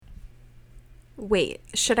Wait,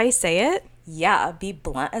 should I say it? Yeah, be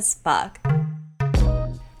blunt as fuck.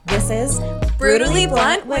 This is Brutally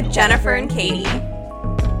Blunt with Jennifer and Katie.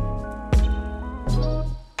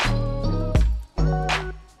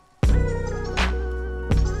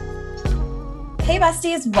 Hey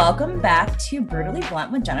besties, welcome back to Brutally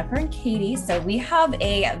Blunt with Jennifer and Katie. So we have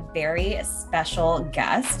a very special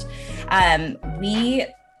guest.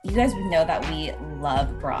 You guys know that we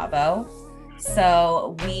love Bravo.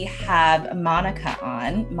 So we have Monica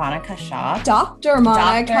on, Monica Shaw. Dr.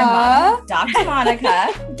 Monica. Dr.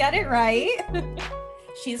 Monica. Get it right.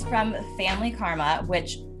 She's from Family Karma,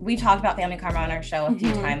 which we talked about Family Karma on our show a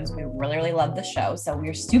few times. We really, really love the show. So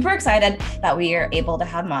we're super excited that we are able to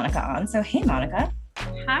have Monica on. So hey, Monica.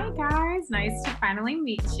 Hi guys, nice to finally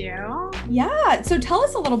meet you. Yeah, so tell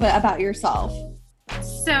us a little bit about yourself.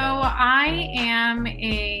 So I am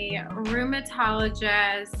a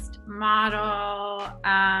rheumatologist, model,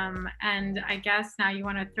 and I guess now you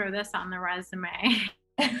want to throw this on the resume.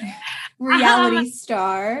 Reality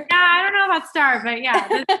star. Yeah, I don't know about star, but yeah,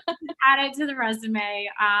 add it to the resume.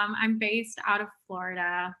 I'm based out of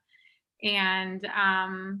Florida, and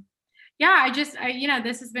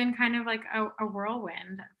this has been kind of like a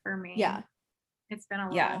whirlwind for me. Yeah. It's been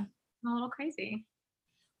a little crazy.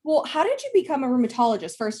 Well, how did you become a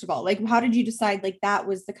rheumatologist, first of all? Like, how did you decide like that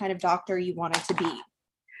was the kind of doctor you wanted to be?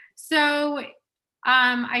 So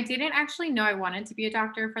I didn't actually know I wanted to be a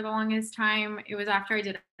doctor for the longest time. It was after I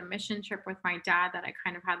did a mission trip with my dad that I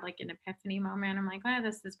kind of had like an epiphany moment. I'm like, oh,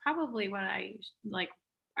 this is probably what I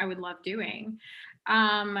would love doing.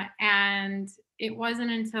 And it wasn't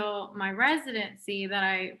until my residency that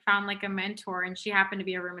I found like a mentor, and she happened to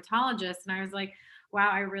be a rheumatologist. And I was like, wow,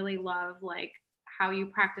 I really love like how you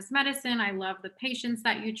practice medicine. I love the patients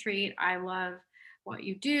that you treat. I love what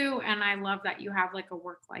you do. And I love that you have like a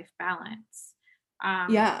work-life balance.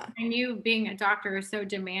 Yeah. I knew being a doctor is so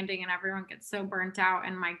demanding and everyone gets so burnt out.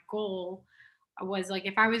 And my goal was like,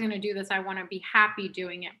 if I was going to do this, I want to be happy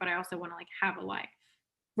doing it, but I also want to like have a life.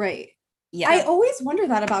 Right. Yeah. I always wonder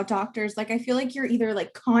that about doctors. Like, I feel like you're either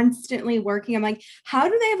like constantly working. I'm like, how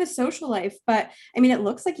do they have a social life? But I mean, it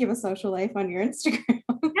looks like you have a social life on your Instagram.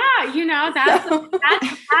 Yeah,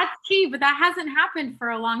 that's key, but that hasn't happened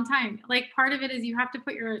for a long time. Like part of it is you have to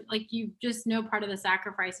put you just know part of the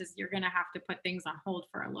sacrifice is you're going to have to put things on hold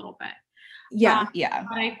for a little bit. Yeah. Yeah.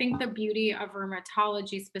 But I think the beauty of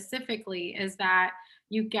rheumatology specifically is that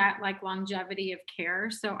you get like longevity of care.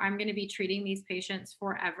 So I'm going to be treating these patients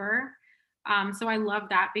forever. So I love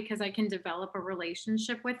that because I can develop a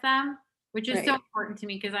relationship with them, which is so important to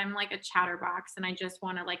me because I'm like a chatterbox and I just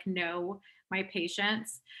want to like know my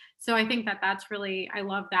patients. So I think that that's really, I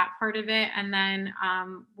love that part of it. And then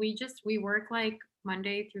we work like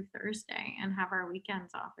Monday through Thursday and have our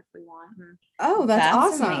weekends off if we want. Oh, that's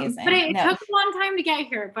awesome. Amazing. But it took a long time to get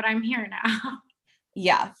here, but I'm here now.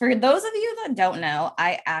 Yeah. For those of you that don't know,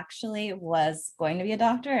 I actually was going to be a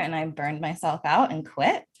doctor and I burned myself out and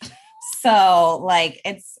quit. So like,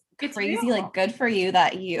 it's crazy, real. like good for you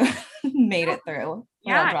that you made it through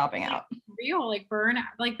without dropping out. Real, like burnout,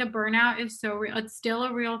 like the burnout is so real. It's still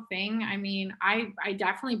a real thing. I mean, I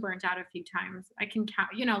definitely burnt out a few times. I can count,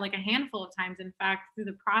 like a handful of times, in fact, through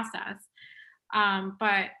the process.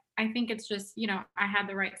 But I think it's just, I had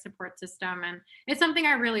the right support system and it's something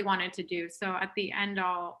I really wanted to do. So at the end,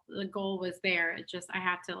 the goal was there. It just, I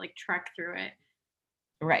had to like trek through it.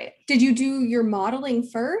 Right. Did you do your modeling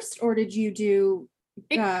first or did you do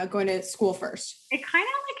going to school first? It kind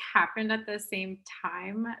of like happened at the same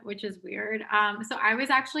time, which is weird. So I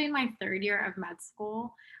was actually in my third year of med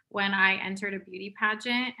school when I entered a beauty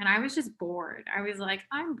pageant and I was just bored. I was like,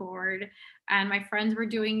 I'm bored. And my friends were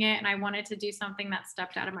doing it and I wanted to do something that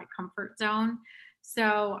stepped out of my comfort zone.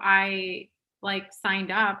 So I like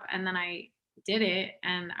signed up and then I did it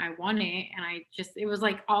and I won it. And it was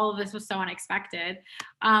like, all of this was so unexpected.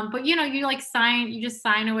 But you just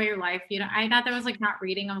sign away your life. I thought that was like not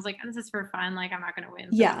reading. I was like, oh, this is for fun. Like, I'm not going to win.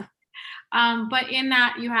 Yeah. But in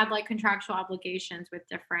that you had like contractual obligations with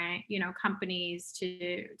different, companies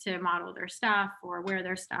to model their stuff or wear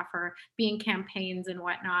their stuff or be in campaigns and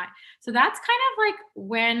whatnot. So that's kind of like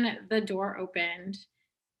when the door opened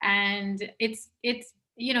and it's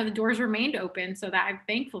the doors remained open so that I'm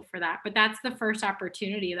thankful for that. But that's the first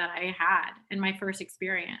opportunity that I had in my first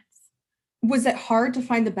experience. Was it hard to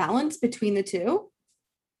find the balance between the two?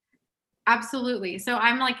 Absolutely. So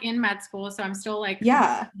I'm like in med school, so I'm still like,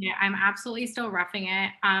 I'm absolutely still roughing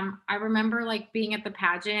it. I remember like being at the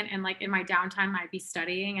pageant and like in my downtime, I'd be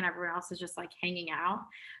studying and everyone else is just like hanging out.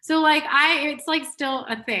 So like it's like still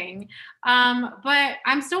a thing. But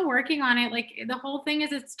I'm still working on it. Like the whole thing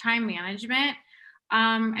is it's time management.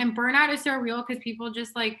 And burnout is so real because people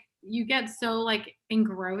just like, you get so like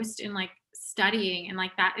engrossed in like studying and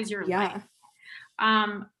like that is your life.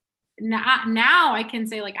 Now I can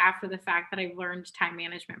say like after the fact that I've learned time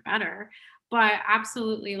management better, but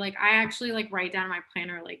absolutely like I actually like write down in my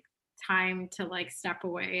planner like time to like step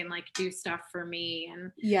away and like do stuff for me.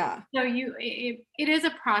 And Yeah. so it is a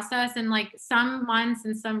process, and like some months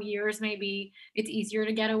and some years maybe it's easier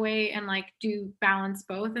to get away and like do balance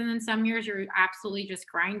both, and then some years you're absolutely just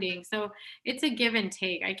grinding. So it's a give and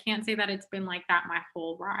take. I can't say that it's been like that my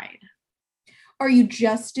whole ride. Are you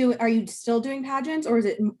still doing pageants, or is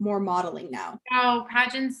it more modeling now? No,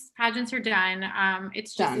 pageants are done.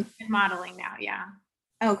 It's just Done. modeling now. Yeah.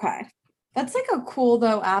 Okay. That's like a cool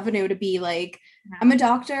though avenue to be like, I'm a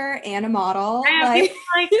doctor and a model. I know, Like, people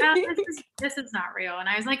are like, oh, this is not real. And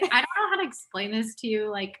I was like, I don't know how to explain this to you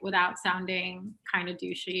like without sounding kind of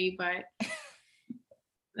douchey, but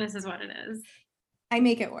this is what it is. I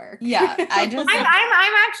make it work. Yeah,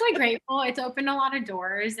 I'm actually grateful. It's opened a lot of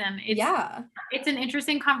doors, and it's an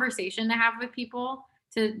interesting conversation to have with people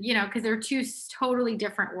to, you know, because they're two totally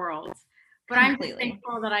different worlds. But I'm just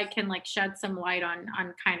thankful that I can like shed some light on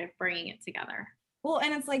kind of bringing it together. Well,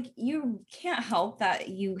 and it's like, you can't help that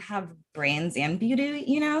you have brains and beauty,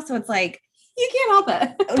 you know? So it's like, you can't help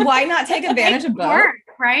it. Why not take advantage of both? Work,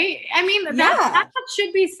 right? I mean, that's what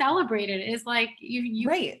should be celebrated, is like you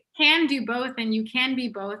right. can do both and you can be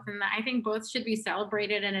both. And I think both should be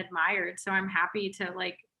celebrated and admired. So I'm happy to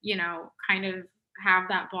like, you know, kind of have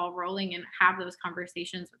that ball rolling and have those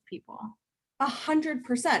conversations with people.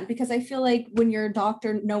 100%, because I feel like when you're a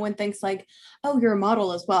doctor, no one thinks like, oh, you're a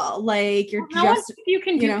model as well. Like you're you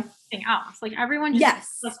can do something else. Like everyone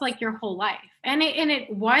just looks like your whole life. And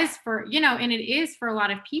it was for, you know, and it is for a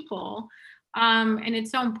lot of people. And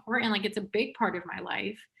it's so important. Like it's a big part of my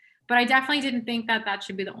life, but I definitely didn't think that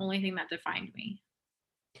should be the only thing that defined me.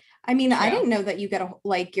 I mean, I didn't know that you get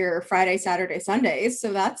like your Friday, Saturday, Sundays.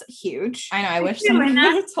 So that's huge. I know. I wish someone would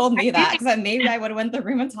have told me that, because maybe I would have went the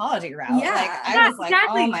rheumatology route. Yeah. Like I was like,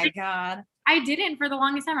 oh my God. I didn't for the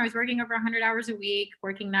longest time. I was working over 100 hours a week,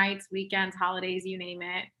 working nights, weekends, holidays, you name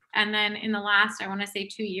it. And then in the last, I want to say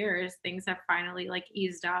 2 years, things have finally like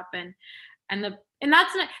eased up, and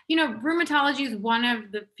that's, you know, rheumatology is one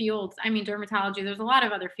of the fields. I mean, dermatology, there's a lot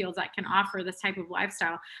of other fields that can offer this type of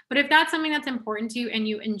lifestyle. But if that's something that's important to you and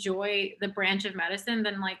you enjoy the branch of medicine,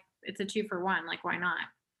 then like it's a 2-for-1. Like, why not?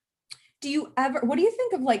 What do you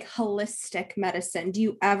think of like holistic medicine? Do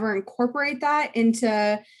you ever incorporate that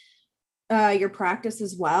into your practice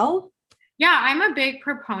as well? Yeah, I'm a big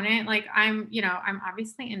proponent. Like I'm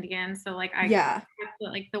obviously Indian. So like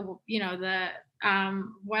like the, you know,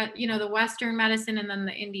 the Western medicine, and then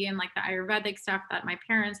the Indian, like the Ayurvedic stuff that my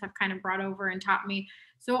parents have kind of brought over and taught me.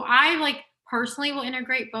 So I like personally will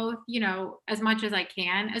integrate both, you know, as much as I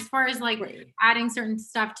can, as far as like adding certain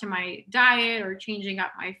stuff to my diet or changing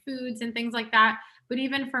up my foods and things like that. But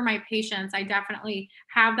even for my patients, I definitely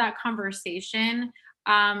have that conversation.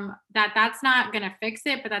 That's not going to fix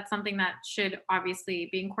it, but that's something that should obviously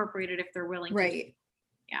be incorporated if they're willing. Right.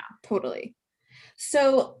 Yeah, totally.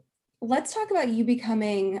 So let's talk about you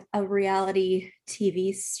becoming a reality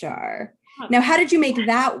TV star. Now, how did you make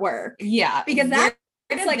that work? Yeah. Because that's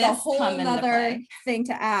like a whole other thing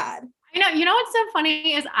to add. I know. You know what's so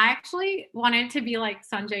funny is I actually wanted to be like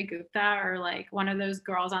Sanjay Gupta, or like one of those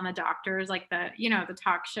girls on The Doctors, like the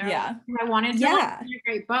talk show. Yeah. I wanted to like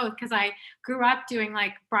integrate both, because I grew up doing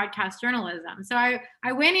like broadcast journalism. So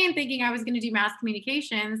I went in thinking I was going to do mass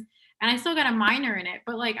communications, and I still got a minor in it.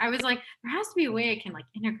 But like I was like, there has to be a way I can like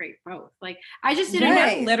integrate both. Like I just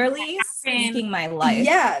didn't literally speaking my life.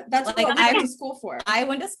 Yeah, that's like what I went to school for. I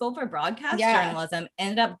went to school for broadcast journalism,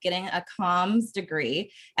 ended up getting a comms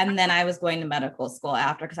degree, and then I was going to medical school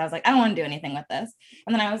after, because I was like, I don't want to do anything with this.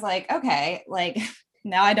 And then I was like, okay, like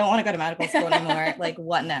now I don't want to go to medical school anymore. Like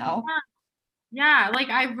what now? Yeah, like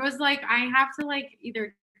I was like, I have to like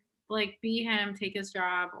either like be him, take his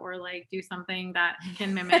job, or like do something that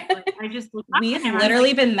can mimic. Like I just we've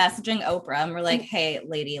literally been messaging Oprah, and we're like, hey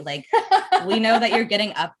lady, like we know that you're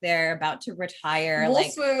getting up there, about to retire.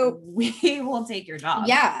 We will take your job.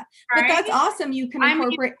 Yeah. But that's awesome. You can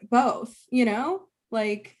incorporate both, you know,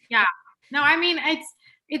 like. Yeah. No, I mean,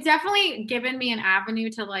 it's definitely given me an avenue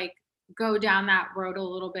to like go down that road a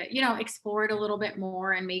little bit, you know, explore it a little bit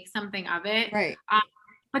more and make something of it. Right.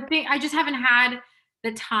 But I just haven't had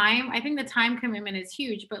the time. I think the time commitment is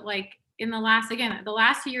huge, but like the last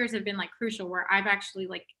 2 years have been like crucial, where I've actually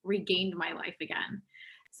like regained my life again.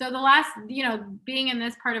 So the last, you know, being in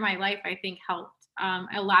this part of my life, I think helped,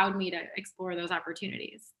 allowed me to explore those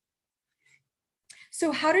opportunities.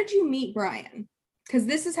 So how did you meet Brian? because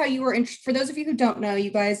this is how you were, for those of you who don't know,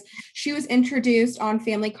 you guys, she was introduced on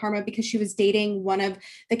Family Karma because she was dating one of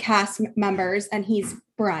the cast members, and he's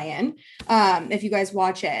Brian, if you guys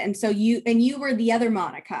watch it. And so you were the other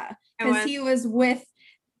Monica, because he was with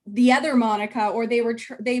the other Monica, or they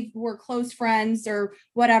were close friends or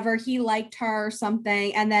whatever. He liked her or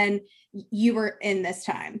something, and then you were in this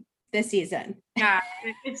season. Yeah,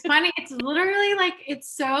 it's funny. It's literally like,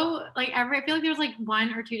 it's so like I feel like there's like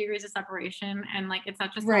 1 or 2 degrees of separation, and like it's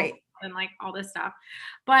such a right, and like all this stuff.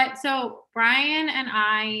 But so Brian and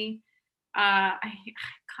I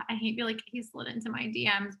hate feel like he slid into my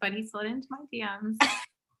DMs, but he slid into my DMs.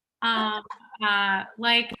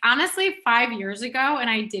 Like honestly 5 years ago, and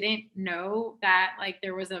I didn't know that like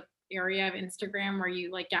there was a area of Instagram where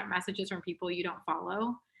you like get messages from people you don't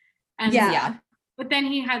follow. And yeah. But then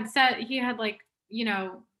he had like, you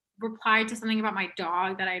know, replied to something about my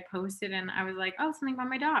dog that I had posted, and I was like, oh, something about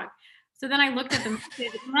my dog. So then I looked at the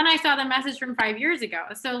message, and then I saw the message from 5 years ago.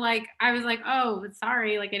 So like I was like, oh,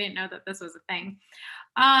 sorry, like I didn't know that this was a thing.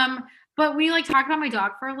 But we like talked about my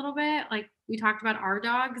dog for a little bit. Like we talked about our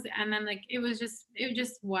dogs, and then like it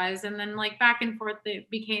just was, and then like back and forth it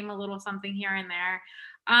became a little something here and there.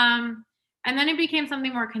 And then it became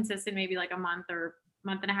something more consistent, maybe like a month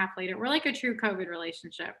and a half later. We're like a true COVID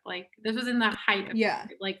relationship. Like this was in the height of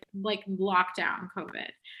like lockdown COVID.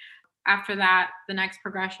 After that, the next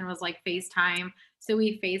progression was like FaceTime. So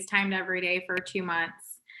we FaceTimed every day for 2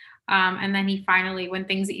 months. And then he finally, when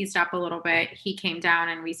things eased up a little bit, he came down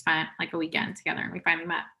and we spent like a weekend together, and we finally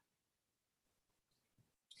met.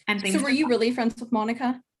 And so were you really friends with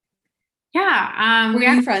Monica? Yeah. Were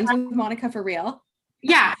you friends with Monica for real?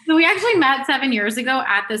 Yeah. So we actually met 7 years ago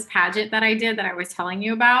at this pageant that I did that I was telling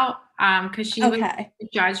you about. Because she was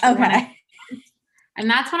judged for and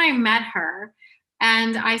that's when I met her.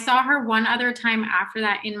 And I saw her one other time after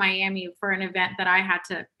that in Miami for an event that I had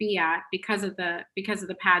to be at because of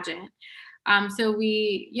the pageant. So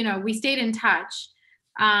we stayed in touch.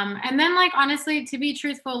 And then like, honestly, to be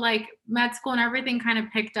truthful, like med school and everything kind of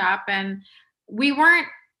picked up, and we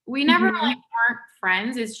never like weren't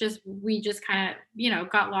friends. It's just, we just kind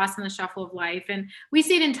of, got lost in the shuffle of life, and we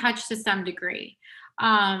stayed in touch to some degree.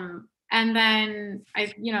 And then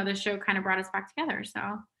the show kind of brought us back together.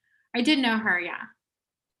 So I did know her. Yeah.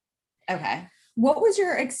 Okay. What was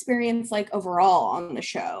your experience like overall on the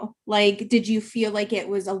show? Like, did you feel like it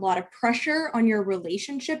was a lot of pressure on your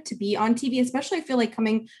relationship to be on TV? Especially I feel like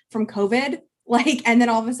coming from COVID, like, and then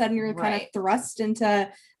all of a sudden you're kind of thrust into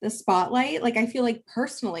the spotlight. Like, I feel like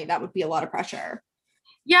personally that would be a lot of pressure.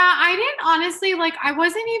 Yeah, I didn't honestly, like, I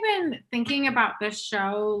wasn't even thinking about this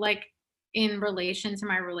show, like, in relation to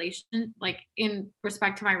my like in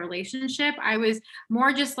respect to my relationship. I was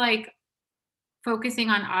more just like focusing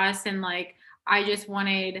on us, and like I just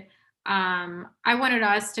wanted I wanted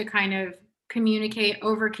us to kind of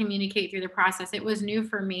over communicate through the process. It was new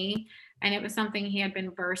for me, and it was something he had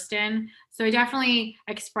been versed in. So I definitely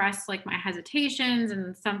expressed like my hesitations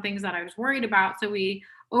and some things that I was worried about. So we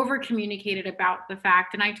over communicated about the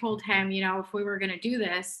fact, and I told him, if we were going to do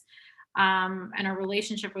this, and our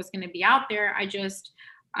relationship was going to be out there, I just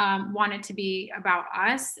want it to be about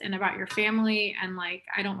us and about your family, and like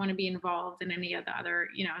I don't want to be involved in any of the other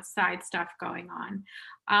side stuff going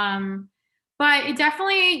on. But it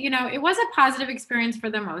definitely, it was a positive experience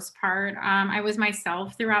for the most part. I was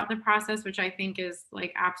myself throughout the process, which I think is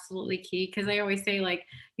like absolutely key, because I always say, like,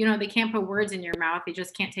 they can't put words in your mouth, they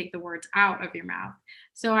just can't take the words out of your mouth.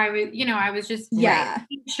 So I was just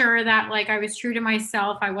making sure that like I was true to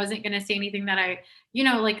myself. I wasn't going to say anything that I,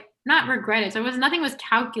 like not regretted. So nothing was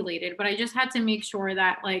calculated, but I just had to make sure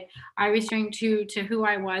that like I was staying true to who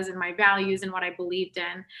I was and my values and what I believed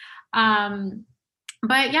in.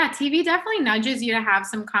 But yeah, TV definitely nudges you to have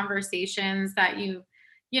some conversations that you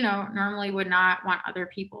normally would not want other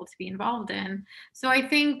people to be involved in. So I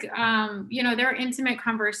think, there are intimate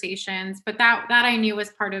conversations, but that I knew was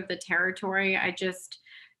part of the territory. I just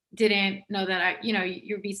didn't know that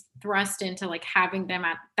you'd be thrust into like having them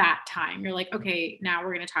at that time. You're like, okay, now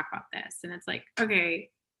we're going to talk about this. And it's like, okay,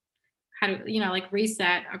 how do like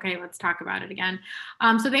reset? Okay, let's talk about it again.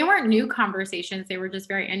 So they weren't new conversations. They were just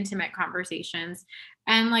very intimate conversations.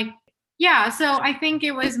 And like, yeah, so I think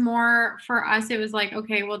it was more for us, it was like,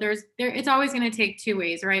 okay, well, it's always going to take two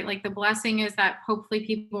ways, right? Like the blessing is that hopefully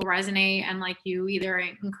people resonate and like you either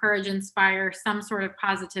encourage, inspire some sort of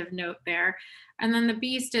positive note there. And then the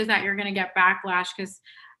beast is that you're going to get backlash, because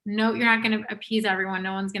no, you're not going to appease everyone.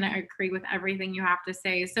 No one's going to agree with everything you have to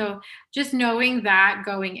say. So just knowing that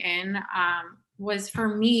going in was, for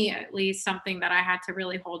me at least, something that I had to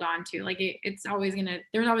really hold on to. Like there's always going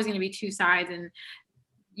to be two sides, and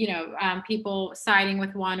people siding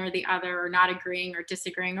with one or the other or not agreeing or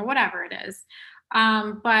disagreeing or whatever it is.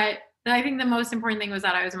 But I think the most important thing was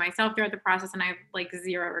that I was myself throughout the process and I have like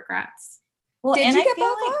zero regrets. Well, Did and you I get feel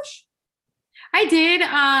backlash? like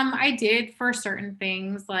I did for certain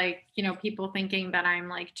things, like, people thinking that I'm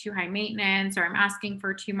like too high maintenance or I'm asking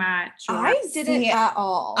for too much. Or I didn't at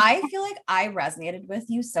all. I feel like I resonated with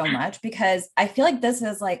you so much because I feel like this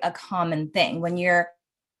is like a common thing when you're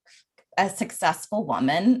a successful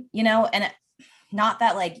woman, and not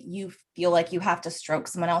that like you feel like you have to stroke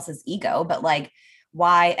someone else's ego, but like,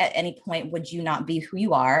 why at any point would you not be who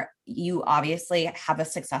you are? You obviously have a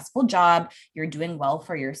successful job, you're doing well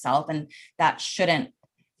for yourself, and that shouldn't,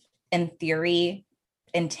 in theory,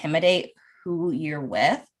 intimidate who you're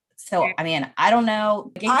with. So, I mean, I don't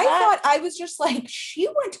know. I thought I was just like, she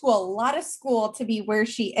went to a lot of school to be where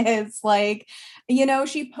she is. Like,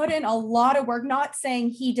 she put in a lot of work, not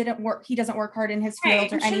saying he doesn't work hard in his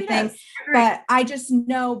field or anything, but I just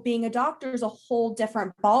know being a doctor is a whole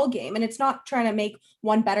different ball game. And it's not trying to make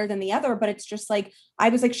one better than the other, but it's just like, I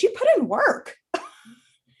was like, she put in work.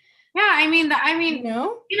 Yeah.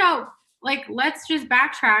 Like, let's just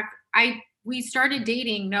backtrack. We started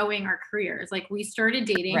dating knowing our careers. Like, we started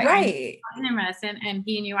dating, right? And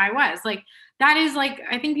he knew I was. Like, that is like,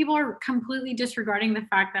 I think people are completely disregarding the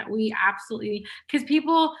fact that we absolutely, because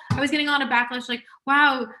I was getting a lot of backlash, like,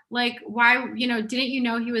 wow, like, why, didn't you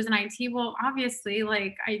know he was in IT? Well, obviously,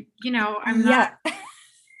 like, I'm not.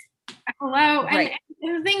 Hello. Right.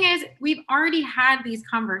 And the thing is, we've already had these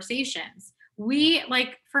conversations.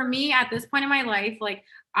 For me at this point in my life, like,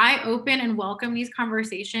 I open and welcome these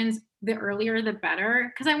conversations. The earlier, the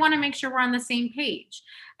better, because I want to make sure we're on the same page.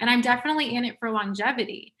 And I'm definitely in it for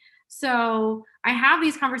longevity. So I have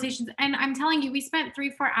these conversations, and I'm telling you, we spent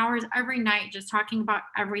 3-4 hours every night just talking about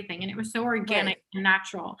everything. And it was so organic and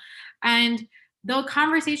natural. And the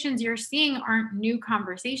conversations you're seeing aren't new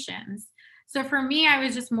conversations. So for me, I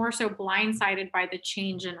was just more so blindsided by the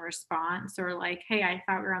change in response, or like, hey, I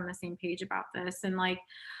thought we were on the same page about this. And like,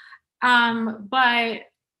 but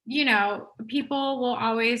people will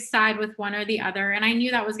always side with one or the other. And I knew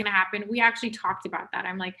that was going to happen. We actually talked about that.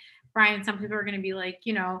 I'm like, Brian, some people are going to be like,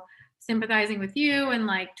 sympathizing with you and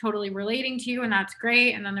like totally relating to you. And that's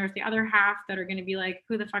great. And then there's the other half that are going to be like,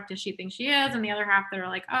 who the fuck does she think she is? And the other half that are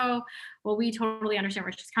like, oh, well, we totally understand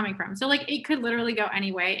where she's coming from. So like, it could literally go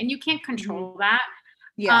anyway, and you can't control that.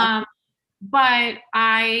 Yeah. But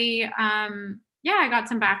I got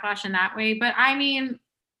some backlash in that way. But I mean,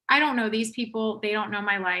 I don't know these people. They don't know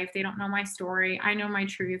my life. They don't know my story. I know my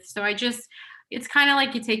truth. So it's kind of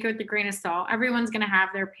like you take it with a grain of salt. Everyone's going to have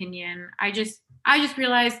their opinion. I just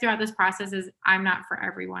realized throughout this process is I'm not for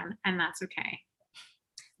everyone, and that's okay.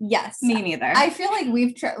 Yes. Me neither. I feel like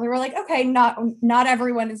we're like, okay, not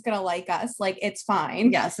everyone is going to like us. Like, it's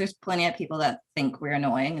fine. Yes. There's plenty of people that think we're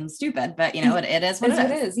annoying and stupid, but it is what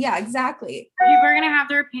it is. Yeah, exactly. People are going to have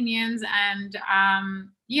their opinions, and,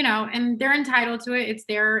 and they're entitled to it. It's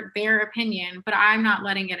their opinion, but I'm not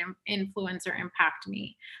letting it influence or impact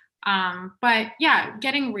me. But yeah,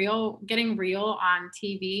 getting real on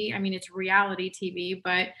TV. I mean, it's reality TV,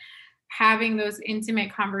 but having those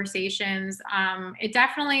intimate conversations,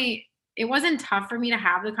 it wasn't tough for me to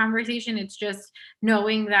have the conversation. It's just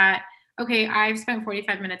knowing that, okay, I've spent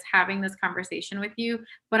 45 minutes having this conversation with you,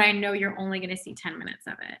 but I know you're only going to see 10 minutes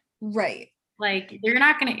of it. Right. Like, you're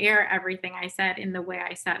not going to air everything I said in the way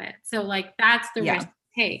I said it. So like, that's the risk to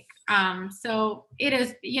take. So it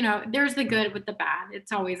is, there's the good with the bad.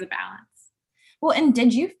 It's always a balance. Well, and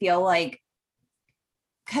did you feel like,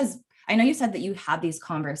 because I know you said that you had these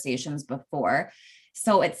conversations before,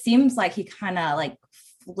 so it seems like he kind of like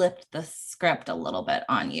flipped the script a little bit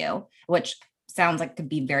on you, which sounds like could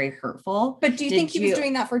be very hurtful. But do you think he was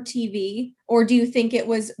doing that for TV, or do you think it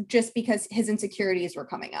was just because his insecurities were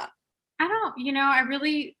coming up? I don't,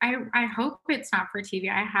 I hope it's not for TV.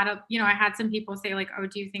 I had some people say like, oh,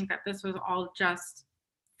 do you think that this was all just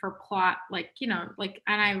for plot? Like, and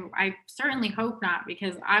I certainly hope not,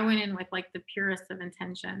 because I went in with like the purest of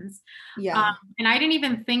intentions. Yeah. And I didn't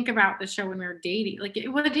even think about the show when we were dating. Like, it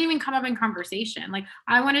didn't even come up in conversation. Like,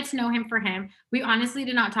 I wanted to know him for him. We honestly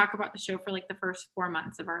did not talk about the show for like the first 4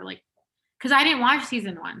 months of our because I didn't watch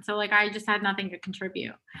season 1. So like, I just had nothing to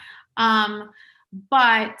contribute.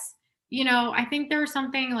 But I think there was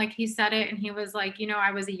something, like, he said it and he was like,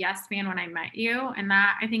 I was a yes man when I met you. And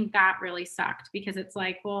that, I think that really sucked, because it's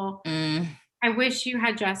like, well, I wish you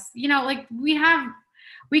had just, like, we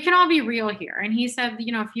can all be real here. And he said,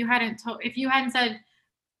 if I hadn't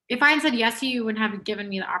said yes to you, you wouldn't have given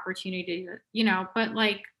me the opportunity to,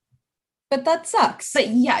 but that sucks. But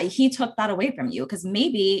yeah, he took that away from you, because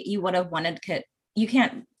maybe you would have wanted you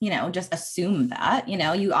can't, just assume that,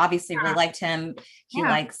 you obviously really liked him. He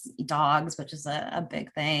likes dogs, which is a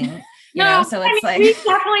big thing, so it's we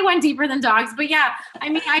definitely went deeper than dogs, but yeah, I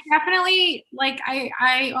mean, I definitely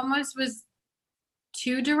I almost was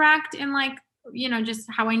too direct in just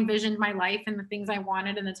how I envisioned my life and the things I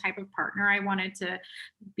wanted and the type of partner I wanted to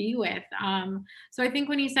be with. So I think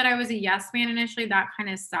when he said I was a yes man initially, that kind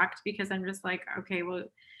of sucked because I'm just like, okay, well,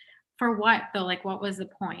 for what though? Like, what was the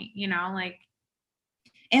point?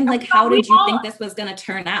 And how did you think this was going to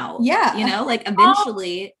turn out? Yeah.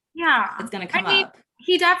 Eventually it's going to come up.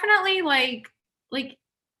 He definitely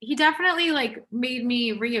he definitely made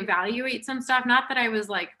me reevaluate some stuff. Not that I was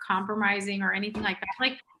compromising or anything like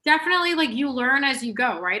that. Definitely you learn as you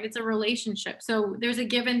go, right? It's a relationship. So there's a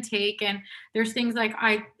give and take, and there's things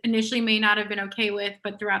I initially may not have been okay with,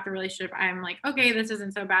 but throughout the relationship, I'm okay, this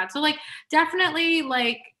isn't so bad. So definitely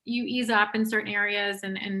you ease up in certain areas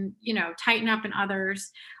and tighten up in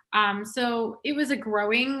others. So it was a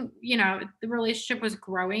growing, the relationship was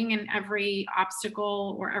growing, and every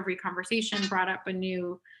obstacle or every conversation brought up a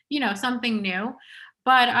new, something new.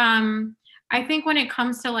 But I think when it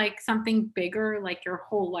comes to something bigger, your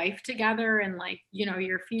whole life together and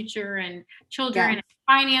your future and children and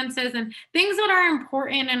finances and things that are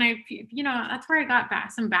important. And that's where I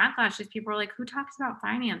got some backlash is people are like, who talks about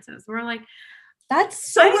finances? We're like,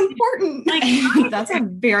 that's so important. That's a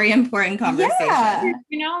very important conversation.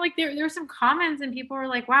 Yeah. There's some comments and people are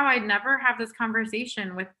like, wow, I'd never have this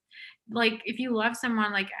conversation with if you love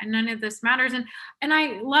someone, none of this matters. And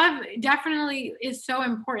I love definitely is so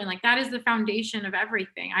important. That is the foundation of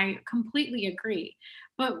everything. I completely agree.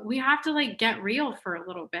 But we have to get real for a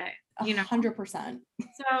little bit, 100%.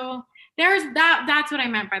 So there's that's what I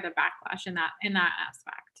meant by the backlash in that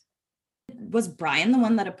aspect. Was Brian the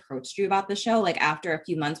one that approached you about the show? After a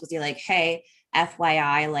few months, was he like, hey,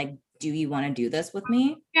 FYI, do you want to do this with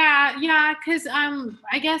me? Yeah. Cause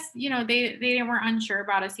I guess, they were unsure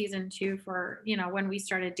about a season 2 for, when we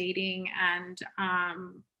started dating. And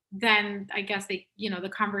then I guess they, the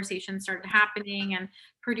conversation started happening and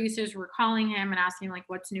producers were calling him and asking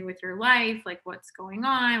what's new with your life? What's going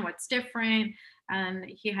on? What's different? And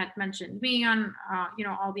he had mentioned me on,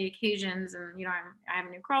 all the occasions and, I have a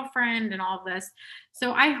new girlfriend and all of this.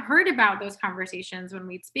 So I heard about those conversations when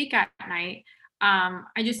we'd speak at night. I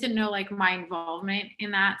just didn't know my involvement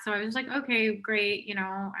in that. So I was like, okay, great.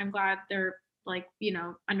 I'm glad they're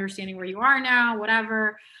understanding where you are now,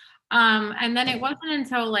 whatever. And then it wasn't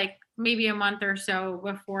until maybe a month or so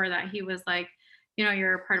before that he was like,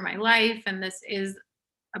 you're a part of my life and this is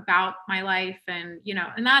about my life. And,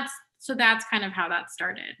 and that's kind of how that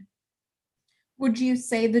started. Would you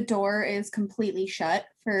say the door is completely shut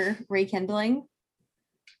for rekindling?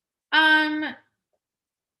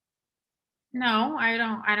 No, I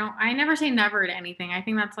don't. I never say never to anything. I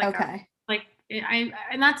think that's okay.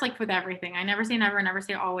 And that's with everything. I never say never, never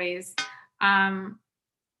say always.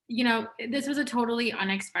 This was a totally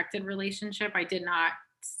unexpected relationship. I did not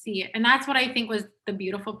see it. And that's what I think was the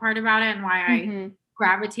beautiful part about it and why I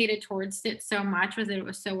gravitated towards it so much was that it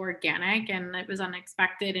was so organic and it was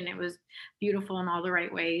unexpected and it was beautiful in all the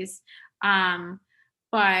right ways.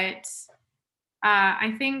 But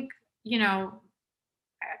I think,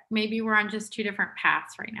 maybe we're on just two different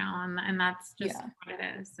paths right now and that's just what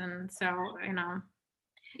it is. And so,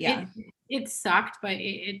 it sucked, but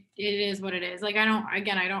it is what it is. I don't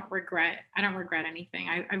regret anything.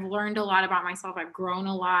 I've learned a lot about myself. I've grown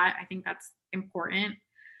a lot. I think that's important.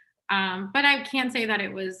 But I can say that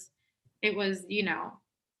it was, there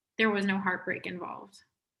was no heartbreak involved.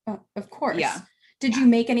 Oh, of course. Yeah. Did you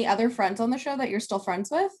make any other friends on the show that you're still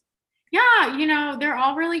friends with? Yeah, they're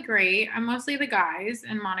all really great. I'm mostly the guys,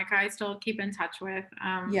 and Monica I still keep in touch with.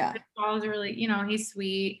 Paul's really, he's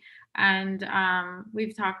sweet, and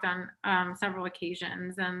we've talked on several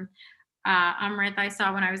occasions. And Amrit I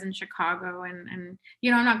saw when I was in Chicago, and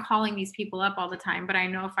I'm not calling these people up all the time, but I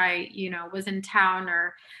know if I, was in town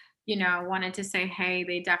or, wanted to say hey,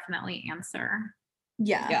 they definitely answer.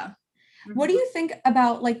 Yeah. What do you think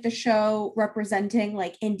about the show representing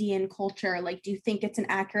Indian culture? Do you think it's an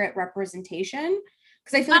accurate representation?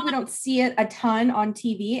 Because I feel like we don't see it a ton on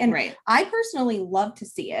TV, and I personally love to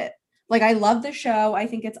see it. I love the show. I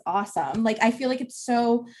think it's awesome. I feel like it's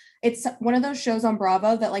one of those shows on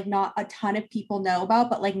Bravo that not a ton of people know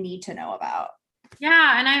about, but need to know about.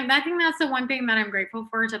 Yeah, and I think that's the one thing that I'm grateful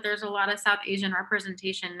for is that there's a lot of South Asian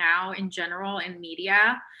representation now in general in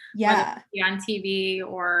media. Yeah. Whether it be on TV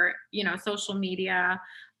or, social media.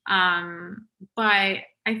 But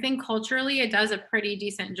I think culturally it does a pretty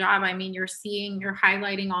decent job. I mean, you're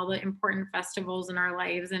highlighting all the important festivals in our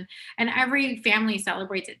lives, and every family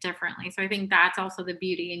celebrates it differently. So I think that's also the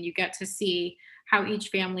beauty, and you get to see how each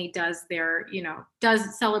family does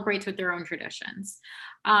celebrates with their own traditions.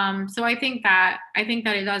 So I think that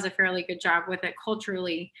it does a fairly good job with it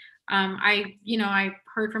culturally. I've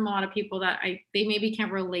heard from a lot of people that they maybe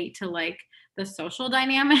can't relate to like the social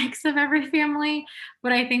dynamics of every family,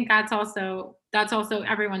 but I think that's also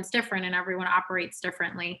everyone's different and everyone operates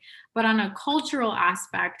differently. But on a cultural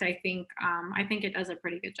aspect, I think it does a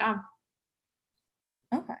pretty good job.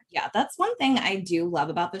 Okay. Yeah, that's one thing I do love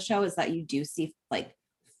about the show is that you do see like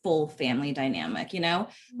full family dynamic,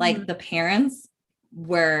 like the parents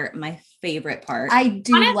were my favorite part. I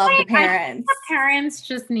do love the parents. The parents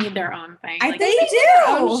just need their own thing. I think they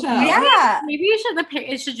do. Yeah. Maybe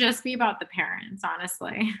it should just be about the parents,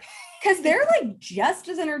 honestly. Because they're like just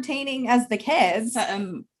as entertaining as the kids.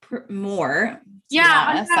 More.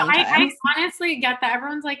 Yeah, I honestly get that.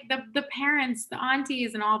 Everyone's like the parents, the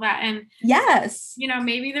aunties, and all that. And yes,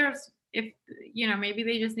 maybe maybe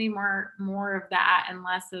they just need more of that and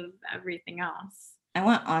less of everything else. I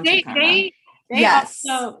want auntie karma. They yes.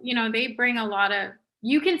 Also, they bring a lot of.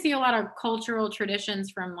 You can see a lot of cultural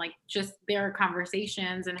traditions from like just their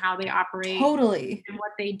conversations and how they operate, totally, and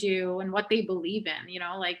what they do and what they believe in.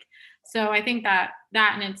 So I think that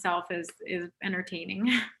in itself is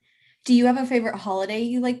entertaining. Do you have a favorite holiday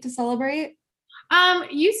you like to celebrate?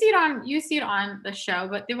 You see it on the show,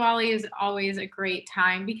 but Diwali is always a great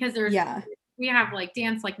time because we have like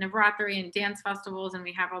dance, like Navratri and dance festivals, and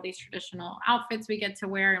we have all these traditional outfits we get to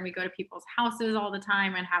wear, and we go to people's houses all the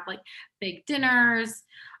time and have like big dinners.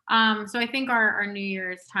 So I think our New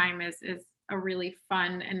Year's time is a really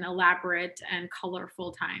fun and elaborate and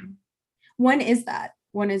colorful time. When is that?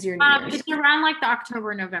 When is your New Year's? It's around like the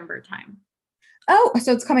October-November time. Oh,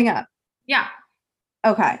 so it's coming up. Yeah.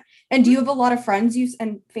 Okay. And do you have a lot of friends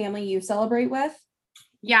and family you celebrate with?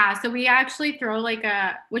 Yeah. So we actually throw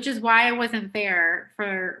which is why I wasn't there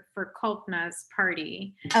for Kalpna's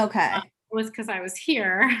party. Okay. It was because I was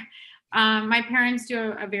here. My parents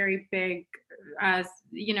do a very big,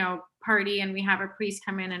 party, and we have a priest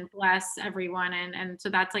come in and bless everyone. And so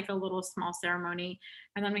that's like a little small ceremony.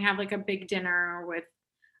 And then we have like a big dinner with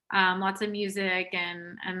lots of music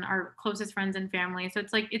and our closest friends and family. So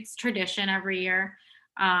it's tradition every year.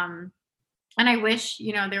 And I wish,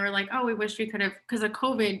 they were like, oh, we wish we could have, because of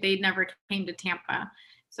COVID, they never came to Tampa.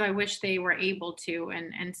 So I wish they were able to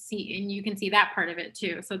and see, and you can see that part of it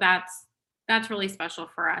too. So that's really special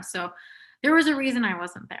for us. So there was a reason I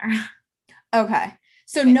wasn't there. Okay.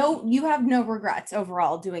 So no, you have no regrets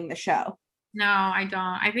overall doing the show. No, I don't.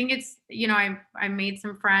 I think it's, I made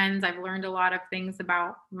some friends. I've learned a lot of things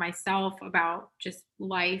about myself, about just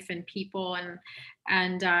life and people, and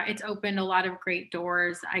it's opened a lot of great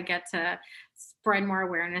doors. I get to spread more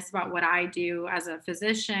awareness about what I do as a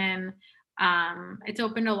physician. It's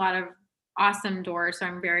opened a lot of awesome doors. So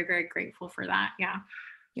I'm very, very grateful for that. Yeah.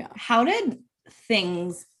 Yeah. How did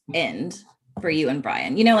things end for you and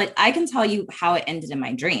Brian? Like I can tell you how it ended in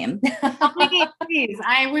my dream. Please,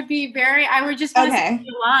 I would just want to see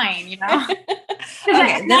the line,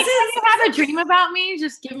 Okay, you have a dream about me,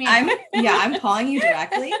 just give me I'm calling you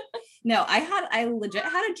directly. No, I legit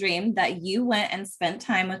had a dream that you went and spent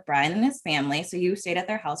time with Brian and his family. So you stayed at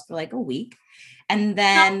their house for like a week. And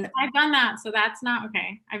then I've done that. So that's not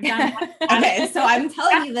okay. I've done that. Okay. So I'm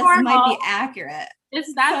telling you, this might be accurate.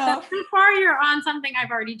 That's too far. You're on something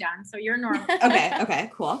I've already done. So you're normal. Okay,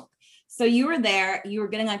 cool. So you were there, you were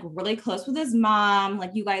getting like really close with his mom.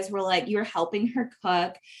 Like you guys were like, you were helping her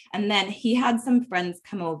cook. And then he had some friends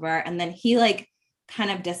come over, and then he like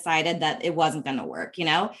kind of decided that it wasn't going to work,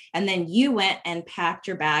 and then you went and packed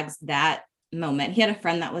your bags that moment. He had a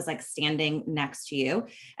friend that was like standing next to you,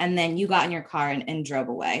 and then you got in your car and drove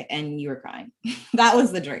away, and you were crying. That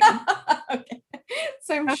was the dream. Okay.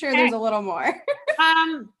 So I'm sure there's a little more.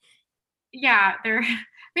 Yeah, there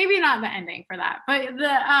maybe not the ending for that, but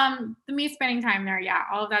the me spending time there, yeah,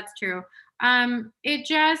 all of that's true. It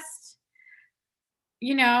just,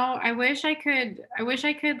 I wish I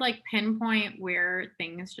could like pinpoint where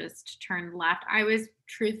things just turned left. I was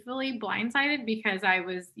truthfully blindsided because I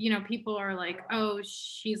was, people are like, oh,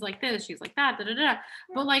 she's like this, she's like that, da da da.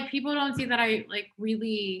 But like people don't see that I like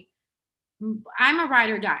really, I'm a ride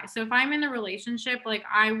or die. So if I'm in a relationship, like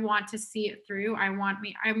I want to see it through. I'm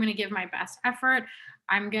going to give my best effort.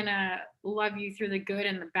 I'm going to love you through the good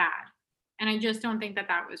and the bad. And I just don't think that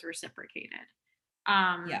was reciprocated.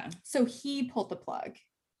 Yeah. So he pulled the plug.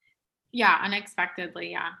 Yeah. Unexpectedly.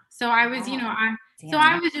 Yeah. So I was, So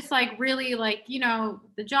I was just like really like,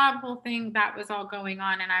 the job whole thing that was all going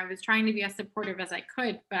on, and I was trying to be as supportive as I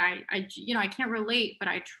could, but I can't relate, but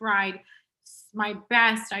I tried my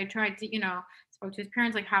best. I tried to, spoke to his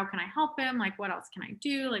parents, like, how can I help him? Like, what else can I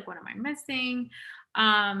do? Like, what am I missing?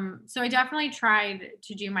 So I definitely tried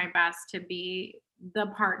to do my best to be the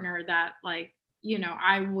partner that, like,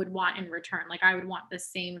 I would want in return. Like, I would want the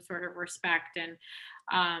same sort of respect and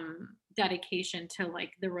dedication to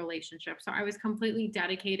like the relationship. So I was completely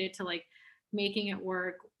dedicated to like making it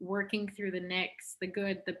work, working through the nicks, the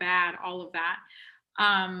good, the bad, all of that.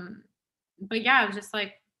 But yeah, it was just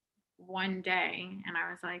like one day and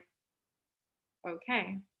I was like,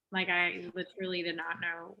 okay. Like, I literally did not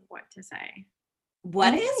know what to say.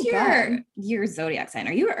 What is your zodiac sign?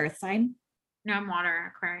 Are you an earth sign? No, I'm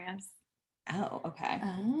water, Aquarius. Oh, okay.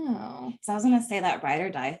 Oh. So I was gonna say that ride or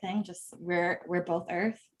die thing, just we're both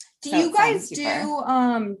earth. Do you guys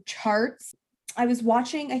do charts? I was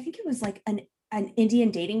watching, I think it was like an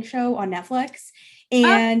Indian dating show on Netflix,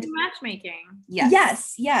 and matchmaking.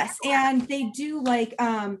 Yes. And they do like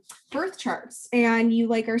birth charts, and you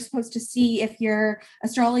like are supposed to see if your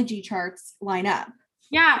astrology charts line up.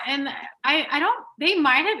 Yeah, and I don't, they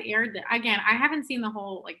might have aired it again. I haven't seen the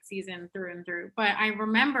whole like season through and through, but I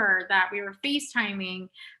remember that we were FaceTiming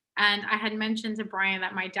and I had mentioned to Brian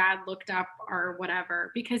that my dad looked up or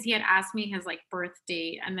whatever because he had asked me his like birth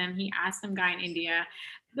date, and then he asked some guy in India.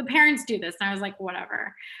 The parents do this, and I was like,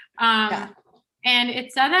 whatever. And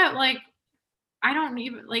it said that like I don't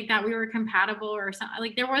even like that we were compatible or something.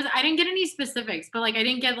 Like I didn't get any specifics, but like I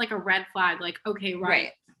didn't get like a red flag, like, okay, right.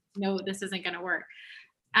 No, this isn't gonna work.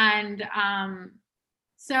 And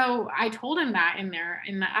so I told him that in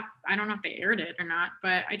the I don't know if they aired it or not,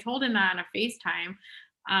 but I told him that on a FaceTime.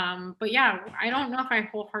 But yeah, I don't know if I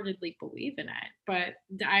wholeheartedly believe in it, but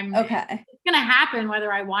it's gonna happen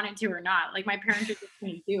whether I want it to or not. Like, my parents are just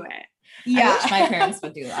gonna do it. Yeah, I wish my parents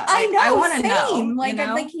would do that. I know. I want to know. Like,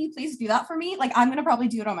 I'm like, can you please do that for me? Like, I'm gonna probably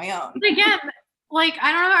do it on my own. Again, like,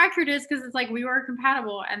 I don't know how accurate it is because it's like we were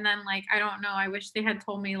compatible, and then like I don't know. I wish they had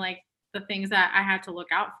told me like the things that I had to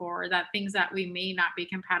look out for, or that things that we may not be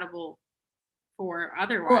compatible for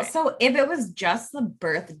otherwise. Well, so if it was just the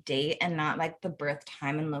birth date and not like the birth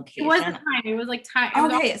time and location, it wasn't time. It was like time.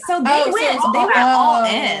 Okay, so they went all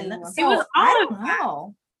in. So it was all I don't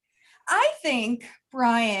know. I think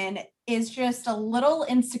Brian is just a little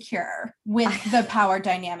insecure with the power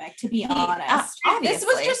dynamic, to be honest. This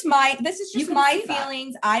is just my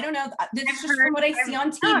feelings. I don't know. This is just from what I see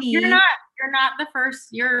on TV. You're not the first.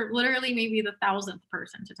 You're literally maybe the 1,000th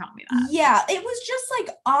person to tell me that. Yeah, it was just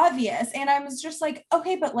like obvious. And I was just like,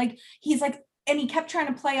 okay, but like, he's like, and he kept trying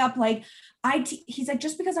to play up like he's like,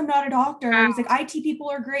 just because I'm not a doctor, he's like, IT people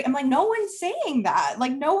are great. I'm like, no one's saying that.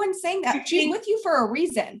 Like, no one's saying that. She's with you for a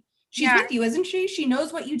reason. She's with you, isn't she? She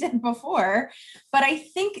knows what you did before. But I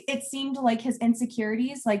think it seemed like his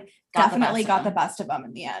insecurities like definitely got the best of him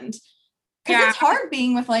in the end. Because it's hard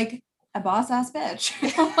being with like a boss ass bitch.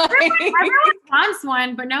 Everyone wants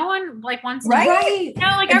one, but no one like wants one. Right. No,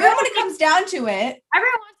 like everyone, when it comes down to it,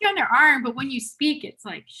 everyone wants you on their arm, but when you speak, it's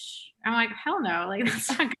like, shh. I'm like, hell no, like that's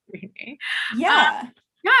not gonna be me. Yeah.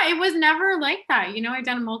 Yeah, it was never like that. I've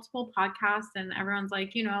done multiple podcasts and everyone's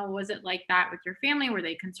like, was it like that with your family? Were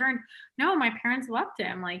they concerned? No, my parents loved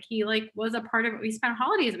him. Like, he like was a part of it. We spent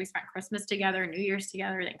holidays. We spent Christmas together, New Year's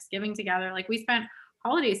together, Thanksgiving together. Like, we spent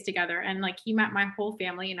holidays together, and like he met my whole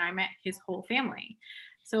family and I met his whole family.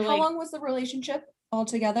 So how long was the relationship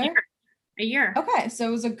altogether? A year. Okay. So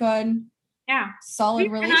it was a good,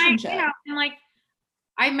 solid relationship. And like,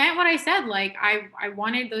 I meant what I said. Like, I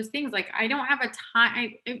wanted those things. Like, I don't have a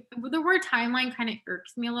time. The word timeline kind of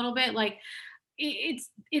irks me a little bit. Like, it's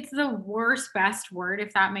the worst, best word,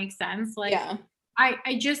 if that makes sense. Like,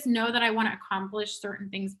 I just know that I want to accomplish certain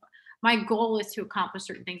things. My goal is to accomplish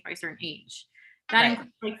certain things by a certain age. That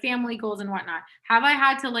includes like family goals and whatnot. Have I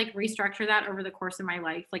had to like restructure that over the course of my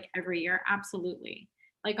life, like every year? Absolutely.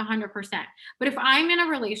 Like 100%. But if I'm in a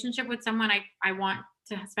relationship with someone I want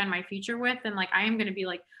to spend my future with, then like I am going to be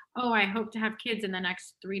like, oh, I hope to have kids in the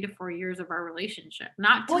next 3 to 4 years of our relationship.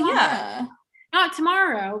 Not tomorrow, not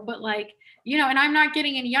tomorrow, but like, and I'm not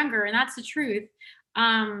getting any younger, and that's the truth.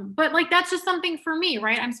 But like, that's just something for me,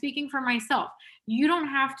 right? I'm speaking for myself. You don't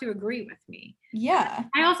have to agree with me. Yeah.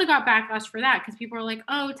 I also got backlash for that because people are like,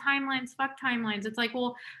 oh, timelines, fuck timelines. It's like,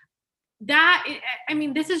 well,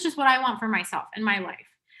 this is just what I want for myself in my life.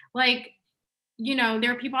 Like,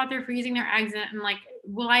 there are people out there freezing their eggs, and like,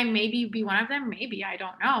 will I maybe be one of them? Maybe, I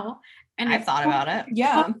don't know. And I've thought about it.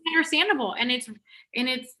 Yeah. Understandable. And it's,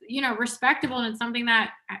 respectable. And it's something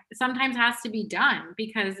that sometimes has to be done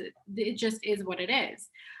because it just is what it is.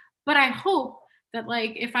 But I hope that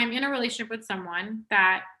like if I'm in a relationship with someone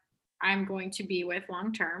that I'm going to be with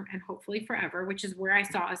long term and hopefully forever, which is where I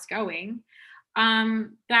saw us going,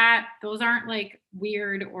 that those aren't like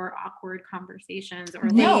weird or awkward conversations or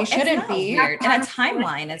They No, shouldn't it's not be. weird. And a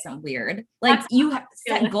timeline isn't weird. Like you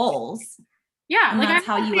set goals. Yeah, And like that's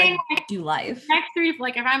I'm how you saying, like do life. next 3 to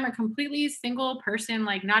like if I'm a completely single person,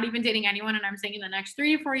 like not even dating anyone, and I'm saying in the next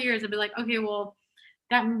 3 to 4 years, I'd be like, okay, well,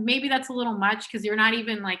 that maybe that's a little much because you're not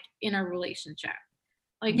even like in a relationship.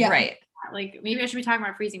 Like Right. like maybe I should be talking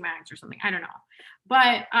about freezing mags or something. I don't know.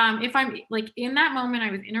 But if I'm like in that moment,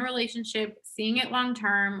 I was in a relationship, seeing it long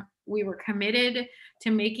term. We were committed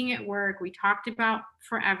to making it work. We talked about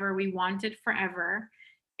forever. We wanted forever.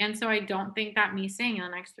 And so I don't think that me saying in the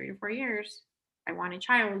next 3 to 4 years, I want a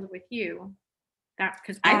child with you. That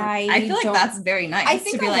because I feel like that's very nice. I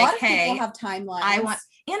think to be a like, lot of hey, people have timelines. I want,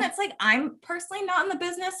 and it's like I'm personally not in the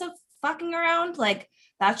business of fucking around. Like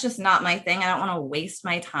that's just not my thing. I don't want to waste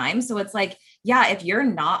my time. So it's like, yeah, if you're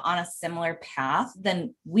not on a similar path,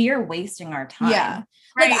 then we're wasting our time. Yeah.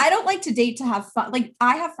 Right. Like I don't like to date to have fun. Like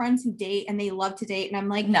I have friends who date and they love to date, and I'm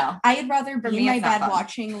like, No. I'd rather For be in me, my it's not bed fun.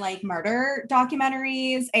 watching like murder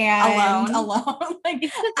documentaries and alone.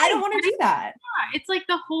 Like I don't want to do that. Yeah, it's like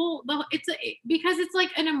because it's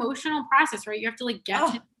like an emotional process, right? You have to like get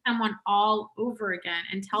to know someone all over again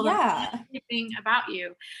and tell them everything about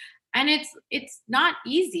you. And it's not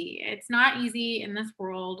easy. It's not easy in this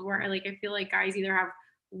world where like I feel like guys either have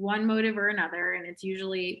one motive or another, and it's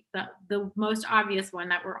usually the most obvious one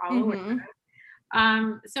that we're all aware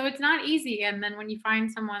of. So it's not easy. And then when you find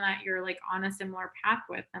someone that you're like on a similar path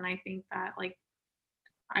with, then I think that like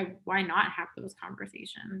why not have those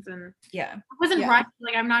conversations? And yeah, I wasn't rushed.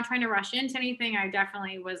 Like I'm not trying to rush into anything. I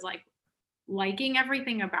definitely was like liking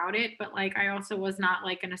everything about it, but like I also was not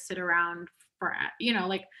like gonna sit around for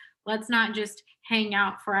like let's not just hang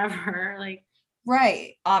out forever. Like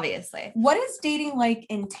right. Obviously. What is dating like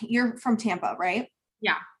you're from Tampa, right?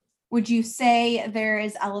 Yeah. Would you say there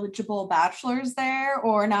is eligible bachelors there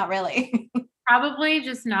or not really? Probably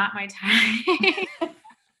just not my type.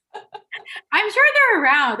 I'm sure they're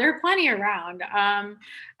around. There are plenty around.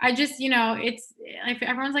 I just, it's like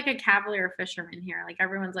everyone's like a cavalier fisherman here. Like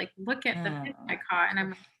everyone's like, look at the fish I caught. And I'm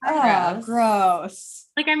like, oh, gross.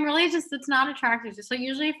 Like I'm really it's not attractive. So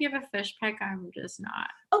usually if you have a fish pic, I'm just not.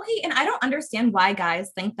 Okay. And I don't understand why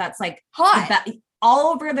guys think that's like hot.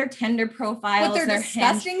 All over their Tinder profiles. With their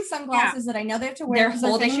disgusting sunglasses that I know they have to wear. They're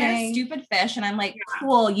holding their stupid fish. And I'm like,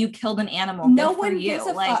 cool, you killed an animal. No Good one for you. gives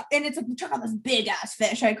a fuck. And it's like, check out this big ass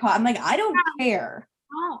fish I caught. I'm like, I don't care.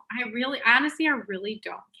 Oh, I really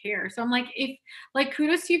don't care. So I'm like,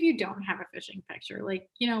 kudos to you if you don't have a fishing picture. Like,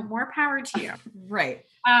 more power to you. Right.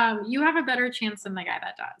 You have a better chance than the guy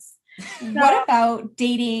that does. What about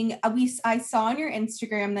dating? I saw on your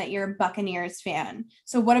Instagram that you're a Buccaneers fan.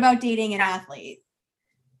 So what about dating an athlete?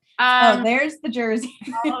 There's the jersey.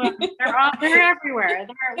 They're everywhere.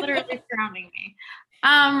 They're literally surrounding me.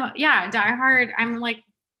 Yeah, diehard. I'm like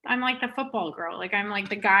the football girl. Like I'm like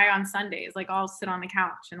the guy on Sundays. Like I'll sit on the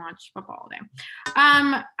couch and watch football all day.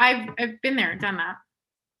 I've been there, done that.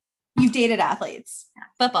 You've dated athletes,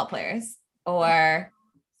 football players, or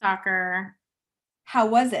soccer. How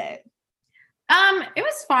was it? It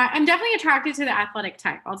was fun. I'm definitely attracted to the athletic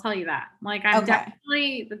type. I'll tell you that. Like I'm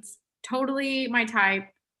definitely, that's totally my type.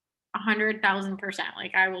 100,000%.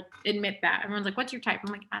 Like I will admit that. Everyone's like, what's your type?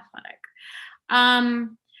 I'm like, athletic.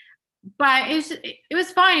 But it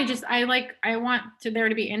was fine. I want there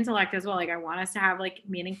to be intellect as well. Like I want us to have like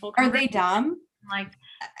meaningful conversations. Are they dumb? Like,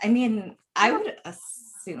 I mean, I would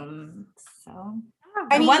assume so.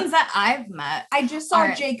 The ones that I've met. I just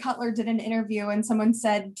saw Jay Cutler did an interview and someone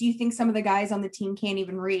said, do you think some of the guys on the team can't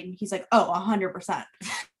even read? And he's like, oh, 100%.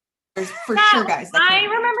 There's for sure guys that I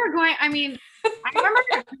remember going on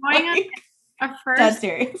a first. That's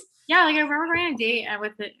serious. Yeah, like I remember going on a date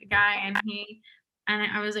with a guy and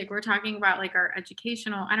I was like, we're talking about like our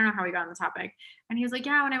educational, I don't know how we got on the topic. And he was like,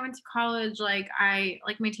 yeah, when I went to college, like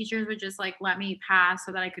my teachers would just like let me pass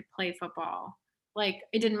so that I could play football. Like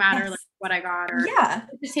it didn't matter like what I got or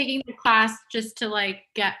just taking the class just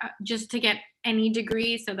to get any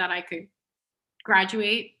degree so that I could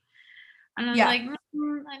graduate. And I was like,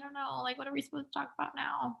 I don't know, like what are we supposed to talk about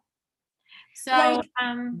now? So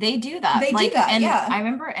they do that. They do that. And I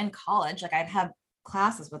remember in college, like I'd have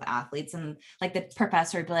classes with athletes and like the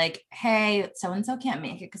professor would be like, hey, so-and-so can't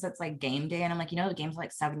make it because it's like game day. And I'm like, the game's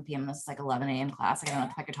like 7 p.m. This is like 11 a.m. class. Like, I don't know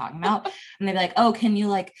what the heck you're talking about. And they'd be like, oh, can you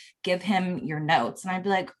like give him your notes? And I'd be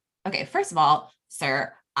like, okay, first of all,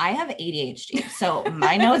 sir, I have ADHD. So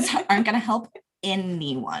my notes aren't going to help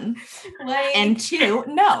anyone. And 2,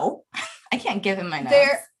 no, I can't give him my notes.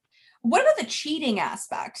 What about the cheating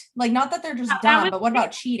aspect? Like, not that they're just That dumb, was but what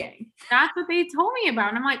about cheating? That's what they told me about.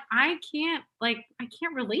 And I'm like, I can't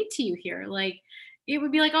relate to you here. Like, it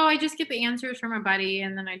would be like, oh, I just get the answers from a buddy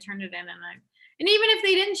and then I turn it in and even if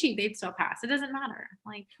they didn't cheat, they'd still pass. It doesn't matter.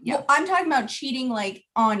 Like, Yeah. Well, I'm talking about cheating like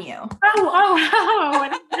on you.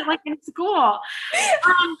 Like in school.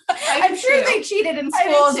 I'm sure they cheated in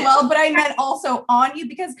school as well, but I meant also on you,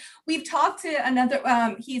 because we've talked to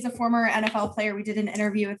another, he's a former NFL player. We did an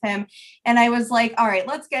interview with him and I was like, all right,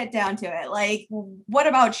 let's get down to it. Like, what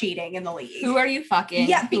about cheating in the league? Who are you fucking?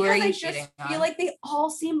 Yeah, because I just feel like they all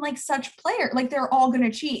seem like such players. Like they're all going to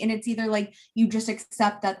cheat. And it's either like, you just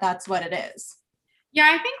accept that that's what it is. Yeah,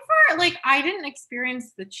 I think for like, I didn't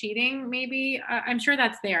experience the cheating. Maybe I'm sure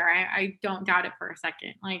that's there. I don't doubt it for a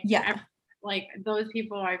second. Like, yeah, like those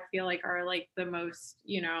people I feel like are like the most,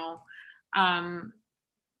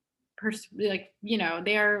 like,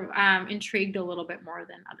 they're intrigued a little bit more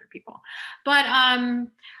than other people. But I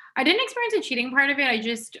didn't experience the cheating part of it. I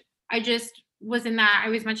just was in that. I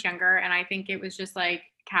was much younger, and I think it was just like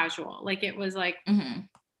casual. Like it was like. Mm-hmm.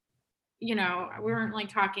 We weren't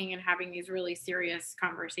like talking and having these really serious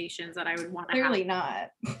conversations that I would want to have. Clearly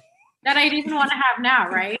not. That I'd even want to have now,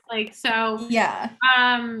 right? Like, so yeah.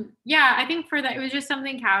 I think for that, it was just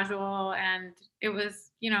something casual, and it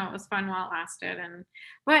was, it was fun while it lasted.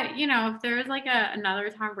 But if there's like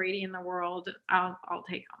another Tom Brady in the world, I'll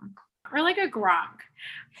take him. Or like a Gronk.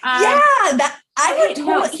 That I would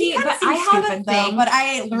totally. See, but I have a thing, but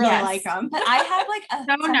I really like him. But I have like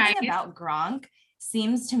something about Gronk.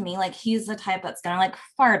 Seems to me like he's the type that's gonna like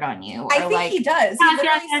fart on you. I think he does.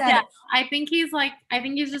 Yes. I think he's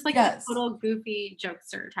just like a little goofy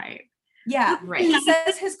jokester type. Yeah, right. He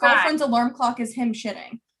says his girlfriend's alarm clock is him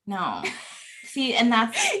shitting. No. See, and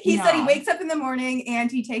that's he said he wakes up in the morning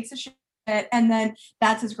and he takes a shit, and then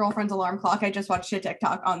that's his girlfriend's alarm clock. I just watched a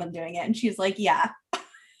TikTok on them doing it, and she's like, yeah.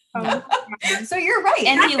 No. So you're right.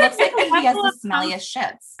 And he looks like he has the smelliest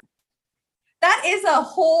shits. That is a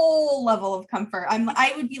whole level of comfort.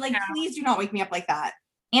 I would be like, please do not wake me up like that.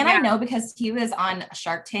 And I know because he was on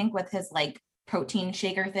Shark Tank with his like protein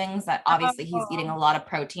shaker things that obviously he's eating a lot of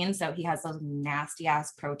protein. So he has those nasty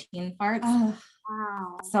ass protein farts.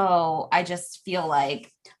 Wow. So I just feel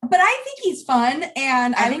like. But I think he's fun.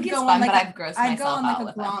 And I would go on like I'd go on like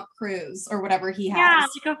a Gronk cruise or whatever he has. Yeah,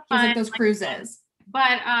 like a fun, like those cruises.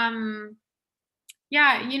 But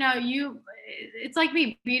it's like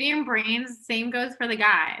me, beauty and brains, same goes for the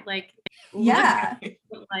guy. Like,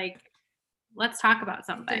 like, let's talk about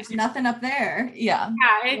something. There's nothing up there. Yeah.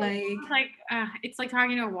 It's like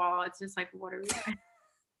talking to a wall. It's just like, what are we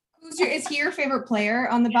doing? Is he your favorite player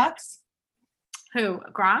on the Bucks? Who?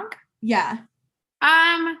 Gronk? Yeah.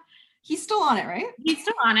 He's still on it, right? He's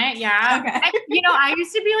still on it, yeah. Okay. I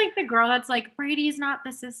used to be like the girl that's like, Brady's not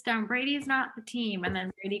the system, Brady's not the team, and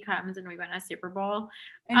then Brady comes and we win a Super Bowl.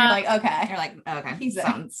 And you're like, okay. You're like, okay. He's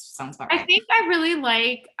sounds about right. I think I really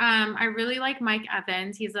like Mike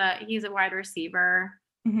Evans. He's a wide receiver.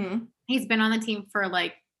 Mm-hmm. He's been on the team for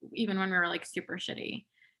like even when we were like super shitty.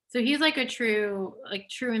 So he's like a true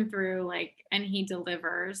and through, like, and he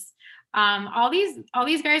delivers. All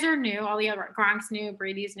these guys are new. All the other Gronk's new,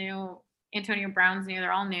 Brady's new, Antonio Brown's new.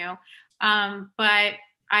 They're all new. But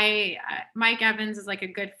Mike Evans is like a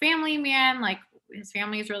good family man. Like his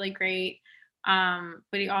family is really great.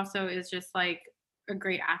 But he also is just like a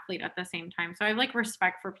great athlete at the same time. So I have like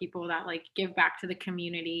respect for people that like give back to the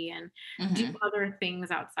community and do other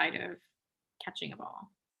things outside of catching a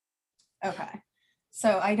ball. Okay.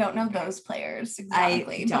 So I don't know those players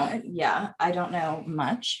exactly. I don't know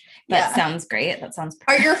much. That sounds great. That sounds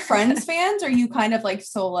perfect. Are your friends fans? Or are you kind of like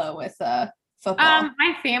solo with football?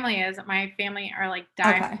 My family are like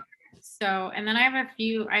diehard. Okay. So, and then I have a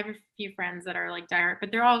few friends that are like diehard, but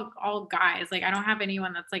they're all guys. Like I don't have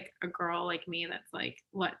anyone that's like a girl like me that's like,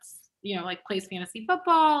 like plays fantasy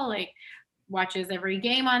football, like watches every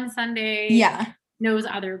game on Sunday. Yeah. Knows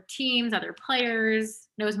other teams, other players,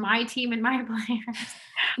 knows my team and my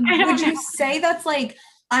players. Would you say that's like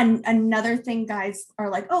another thing guys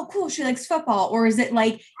are like, oh, cool, she likes football? Or is it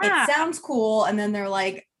like, it sounds cool, and then they're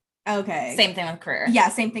like, okay. Same thing with career. Yeah,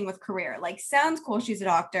 same thing with career. Like, sounds cool, she's a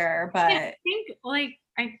doctor, but. I think, like,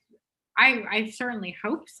 I certainly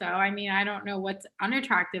hope so. I mean, I don't know what's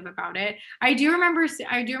unattractive about it. I do remember,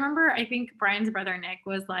 I think Brian's brother, Nick,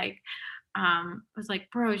 was like,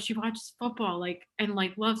 bro, she watches football, like, and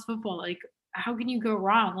like loves football, like how can you go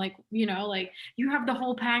wrong, like, like you have the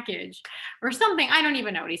whole package or something. I don't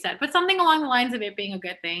even know what he said, but something along the lines of it being a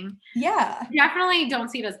good thing. Yeah, definitely don't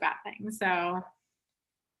see it as bad things. So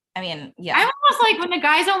I mean, yeah, I'm almost like when the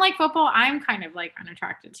guys don't like football, I'm kind of like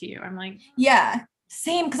unattracted to you. I'm like, yeah,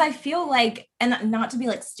 Same, because I feel like, and not to be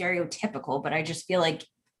like stereotypical, but I just feel like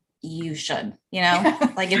you should,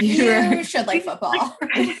 like if you should like football.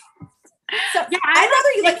 So yeah, I'd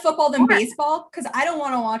rather you like football than baseball because I don't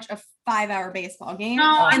want to watch a 5-hour baseball game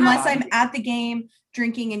unless I'm at the game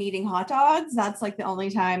drinking and eating hot dogs. That's like the only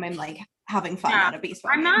time I'm like having fun at a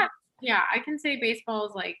baseball game. I can say baseball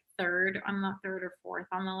is like third or fourth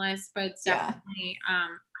on the list, but it's definitely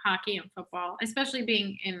hockey and football, especially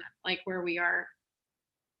being in like where we are,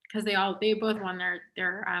 because they both won their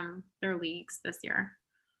leagues this year.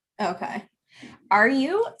 Okay. Are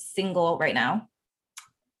you single right now?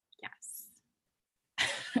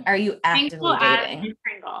 Are you actively dating?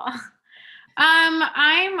 Single.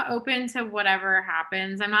 I'm open to whatever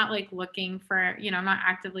happens. I'm not like looking for, I'm not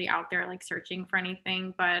actively out there like searching for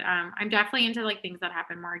anything, but I'm definitely into like things that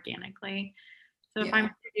happen more organically. So if I'm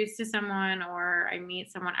introduced to someone or I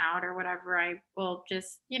meet someone out or whatever, I will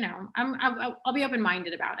just, I'll be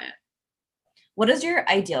open-minded about it. What does your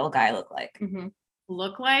ideal guy look like? Mm-hmm.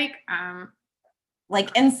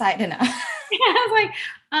 Like inside and out. I was like,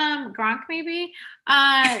 Gronk maybe.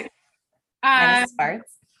 Farts.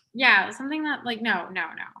 Yeah, something that like no.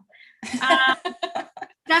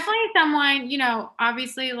 Definitely someone,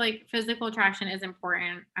 obviously like physical attraction is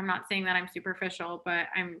important. I'm not saying that I'm superficial, but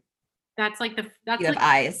that's you have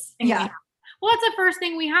eyes. Yeah. Well, it's the first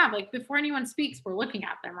thing we have. Like before anyone speaks, we're looking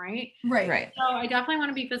at them, right? Right. So I definitely want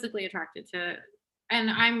to be physically attracted to, and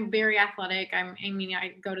I'm very athletic. I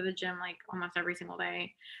go to the gym like almost every single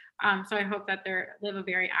day. So I hope that they live a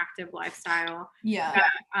very active lifestyle. Yeah.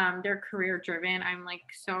 That, they're career driven. I'm like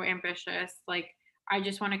so ambitious. Like I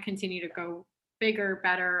just want to continue to go bigger,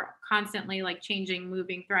 better, constantly like changing,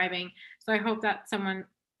 moving, thriving. So I hope that someone,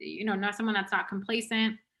 not someone that's not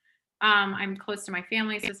complacent. I'm close to my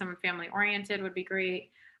family, so someone family oriented would be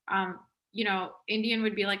great. Indian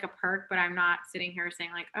would be like a perk, but I'm not sitting here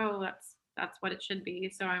saying like, oh, that's what it should be.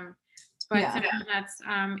 So someone that's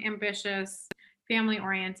ambitious, family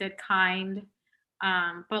oriented, kind,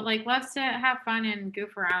 but like loves to have fun and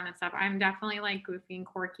goof around and stuff. I'm definitely like goofy and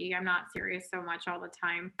quirky. I'm not serious so much all the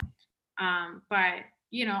time. But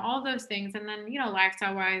all those things. And then,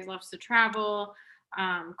 lifestyle wise, loves to travel,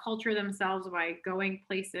 culture themselves by going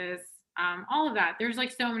places, all of that. There's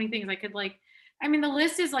like so many things I could the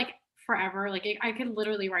list is like forever. Like I could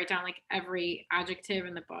literally write down like every adjective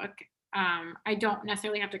in the book. I don't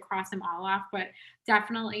necessarily have to cross them all off, but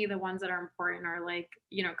definitely the ones that are important are like,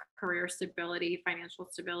 career stability, financial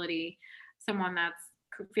stability, someone that's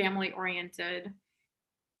family oriented.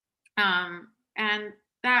 And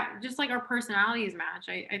that just like our personalities match.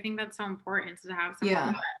 I think that's so important to have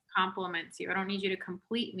someone that compliments you. I don't need you to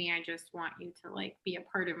complete me. I just want you to like be a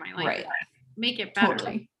part of my life. Right. Make it better.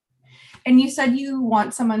 Totally. And you said you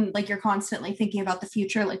want someone like you're constantly thinking about the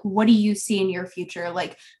future. Like, what do you see in your future,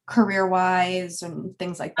 like career wise and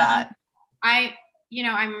things like that?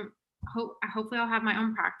 Hopefully I'll have my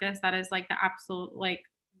own practice. That is like the absolute like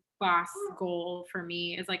boss goal for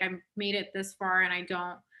me is like I've made it this far and I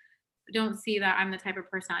don't see that I'm the type of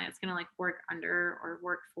person that's going to like work under or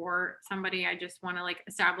work for somebody. I just want to like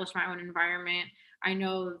establish my own environment. I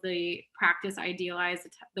know the practice idealize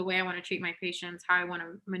the way I want to treat my patients, how I want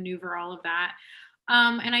to maneuver all of that.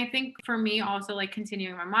 And I think for me also like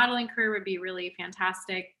continuing my modeling career would be really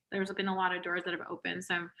fantastic. There's been a lot of doors that have opened.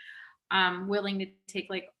 So I'm willing to take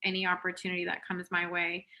like any opportunity that comes my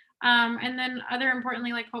way. And then other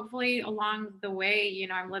importantly, like hopefully along the way,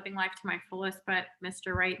 I'm living life to my fullest, but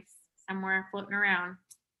Mr. Right's somewhere floating around.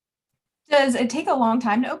 Does it take a long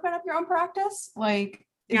time to open up your own practice? Like,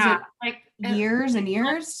 is it like years and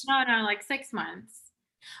years? No, like 6 months.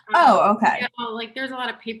 Oh, okay. Like there's a lot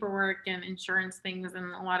of paperwork and insurance things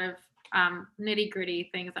and a lot of nitty gritty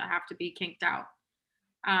things that have to be kinked out.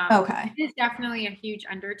 Okay. It's definitely a huge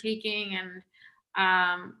undertaking and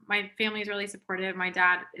my family is really supportive. My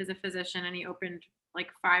dad is a physician and he opened like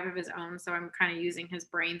 5 of his own. So I'm kind of using his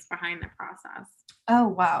brains behind the process. Oh,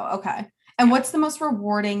 wow. Okay. And what's the most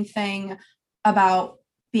rewarding thing about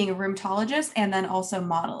being a rheumatologist and then also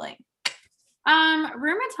modeling?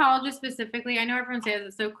 Rheumatologist specifically, I know everyone says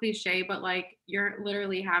it's so cliche, but like you're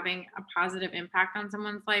literally having a positive impact on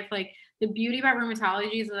someone's life. Like the beauty about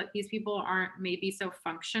rheumatology is that these people aren't maybe so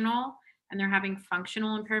functional and they're having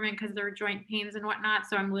functional impairment because their joint pains and whatnot.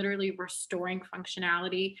 So I'm literally restoring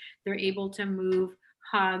functionality. They're able to move,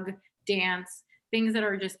 hug, dance, things that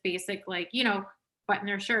are just basic, like, button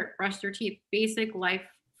their shirt, brush their teeth, basic life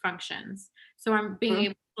functions. So I'm being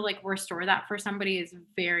able to like restore that for somebody is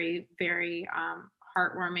very, very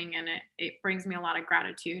heartwarming and it brings me a lot of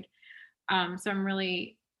gratitude. So I'm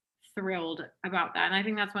really thrilled about that. And I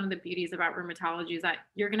think that's one of the beauties about rheumatology is that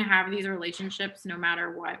you're going to have these relationships no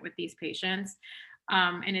matter what with these patients.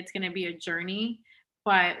 And it's going to be a journey,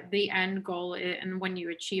 but the end goal and when you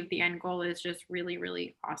achieve the end goal is just really,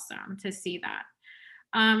 really awesome to see that.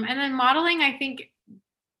 And then modeling, I think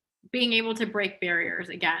being able to break barriers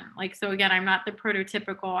again. Like, so again, I'm not the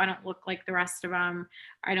prototypical, I don't look like the rest of them.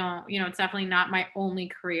 I don't, it's definitely not my only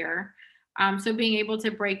career. So being able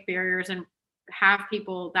to break barriers and have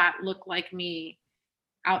people that look like me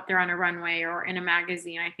out there on a runway or in a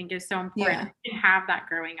magazine, I think is so important. Yeah. I didn't have that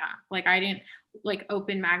growing up. Like I didn't like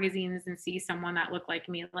open magazines and see someone that looked like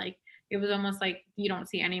me. Like it was almost like you don't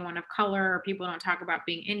see anyone of color, or people don't talk about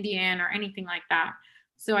being Indian or anything like that.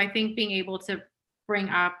 So I think being able to bring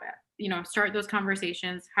up, start those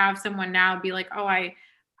conversations, have someone now be like, oh, I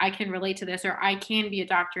can relate to this, or I can be a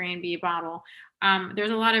doctor and be a model.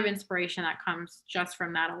 There's a lot of inspiration that comes just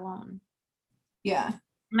from that alone. Yeah.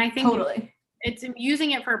 And I think totally. It's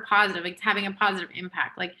using it for a positive, like having a positive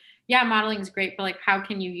impact. Like, yeah, modeling is great, but like, how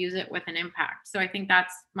can you use it with an impact? So I think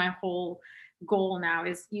that's my whole goal now,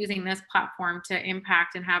 is using this platform to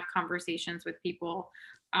impact and have conversations with people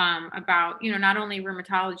about, not only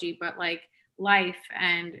rheumatology, but like life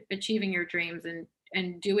and achieving your dreams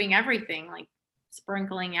and doing everything, like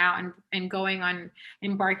sprinkling out and going on,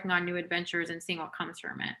 embarking on new adventures and seeing what comes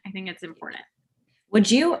from it. I think it's important.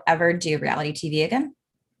 Would you ever do reality TV again?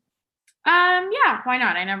 Yeah, why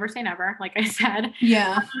not? I never say never, like I said.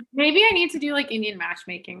 Yeah. Maybe I need to do like Indian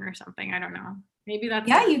matchmaking or something. I don't know. Maybe that's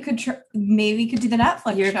you could maybe you could do the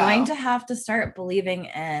Netflix You're show. going to have to start believing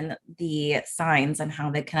in the signs and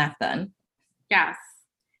how they connect then. Yes.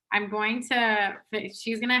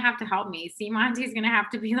 She's going to have to help me. Monty's going to have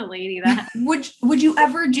to be the lady that. Would you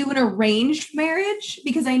ever do an arranged marriage?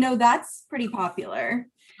 Because I know that's pretty popular.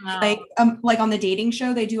 Like on the dating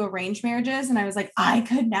show, they do arranged marriages. And I was like, I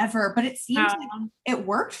could never, but it seems like it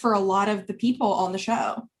worked for a lot of the people on the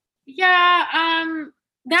show. Yeah.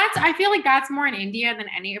 I feel like that's more in India than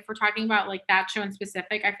if we're talking about like that show in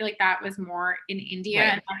specific, I feel like that was more in India.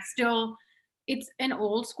 Right. And that's still, it's an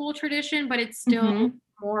old school tradition, but it's still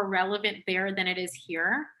more relevant there than it is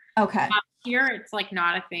here. Okay. Here, it's like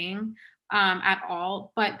not a thing at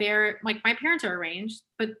all, but they're like, my parents are arranged,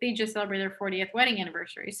 but they just celebrated their 40th wedding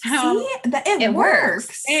anniversary. So it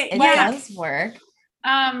works. It does work.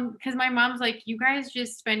 Because my mom's like, you guys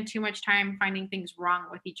just spend too much time finding things wrong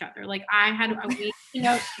with each other. Like I had a week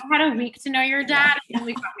to know your dad, and then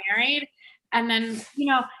we got married. And then,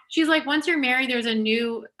 she's like, once you're married, there's a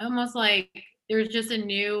new, almost like there's just a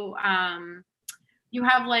new, you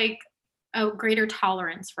have like a greater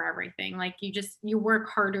tolerance for everything. Like you work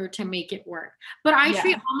harder to make it work. But I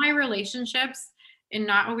treat all my relationships in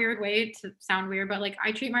not a weird way to sound weird, but like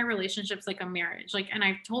I treat my relationships like a marriage. Like, and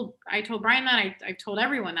I told Brian that, I've told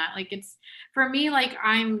everyone that, like, it's for me, like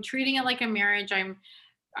I'm treating it like a marriage.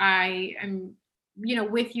 I am,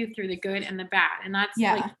 with you through the good and the bad. And that's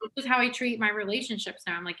like, this is how I treat my relationships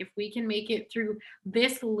now. I'm like, if we can make it through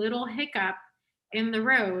this little hiccup in the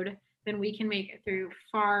road, then we can make it through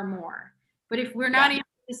far more. But if we're not able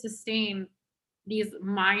to sustain these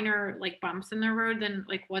minor like bumps in the road, then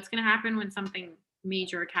like what's going to happen when something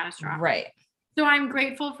major or catastrophic? Right. So I'm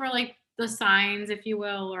grateful for like the signs, if you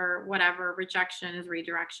will, or whatever. Rejection is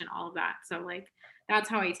redirection, all of that. So like, that's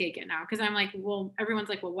how I take it now. Cause I'm like, well, everyone's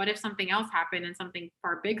like, well, what if something else happened and something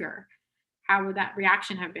far bigger? How would that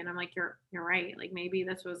reaction have been? I'm like, you're right. Like maybe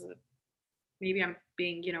I'm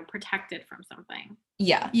being, protected from something.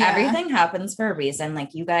 Yeah. Everything happens for a reason.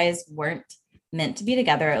 Like you guys weren't meant to be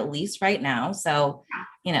together, at least right now. So,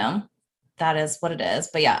 that is what it is.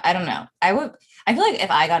 But yeah, I don't know. I feel like if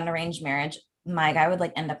I got an arranged marriage, my guy would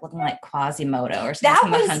like end up looking like Quasimodo or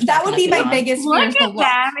something. That would be my biggest fear. Look at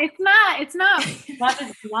them. It's not love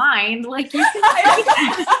is blind. Like you can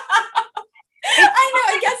I know.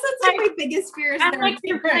 I guess that's like my biggest fear. Is like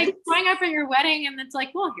you're like showing up at your wedding and it's like,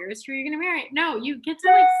 well, here's who you're gonna marry. No, you get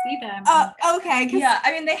to like see them. Okay. Yeah,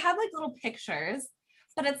 I mean they have like little pictures,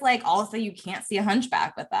 but it's like also you can't see a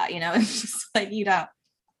hunchback with that. It's just like you don't.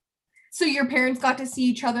 So your parents got to see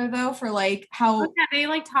each other though for like how? Yeah, they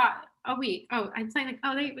like taught a week. Oh, I'd say like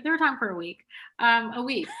they were talking for a week. A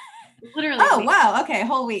week, literally. Oh wow. Okay,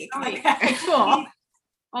 whole week. Okay, cool.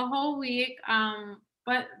 A whole week.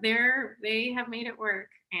 But they have made it work,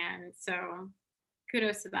 and so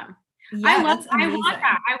kudos to them. I want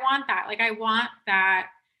that. Like I want that.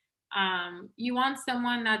 You want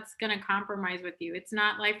someone that's gonna compromise with you. It's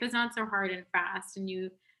not, life is not so hard and fast, and you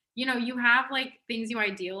have like things you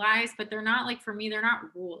idealize, but they're not, like, for me, they're not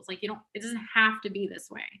rules. Like it doesn't have to be this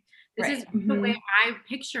way. This is the way I'm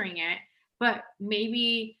picturing it, but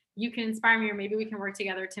maybe you can inspire me, or maybe we can work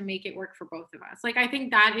together to make it work for both of us. Like, I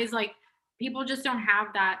think that is like, people just don't have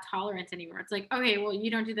that tolerance anymore. It's like, okay, well, you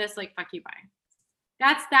don't do this, like, fuck you, bye.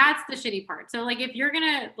 That's the shitty part. So like, if you're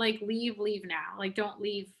gonna like leave now. Like, don't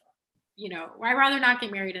leave, you know, I'd rather not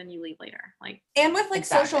get married and you leave later. Like, and with like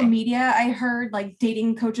social media, I heard like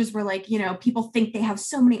dating coaches were like, you know, people think they have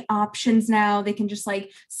so many options now. They can just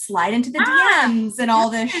like slide into the DMs and all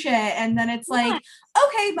this shit. And then it's like,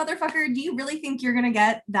 okay, motherfucker, do you really think you're gonna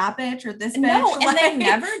get that bitch or this bitch? No, and like, they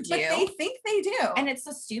never do. But they think they do. And it's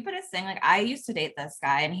the stupidest thing. Like, I used to date this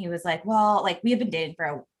guy and he was like, well, like, we had been dating for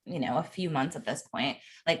a few months at this point,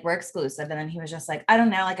 like, we're exclusive. And then he was just like, I don't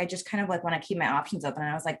know, like, I just kind of like want to keep my options open.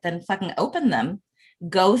 And I was like, then fucking open them,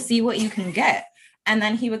 go see what you can get. And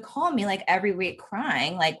then he would call me like every week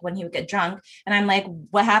crying, like when he would get drunk. And I'm like,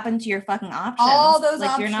 what happened to your fucking options? All those like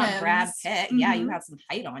options. You're not Brad Pitt. Mm-hmm. Yeah, you have some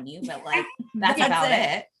height on you, but like that's about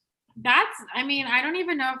it. I mean, I don't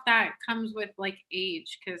even know if that comes with like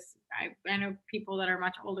age, because I know people that are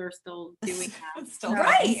much older still doing that. Still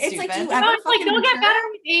right. It's like, you No, ever it's like they'll mature? get better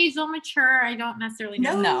with age, they'll mature. I don't necessarily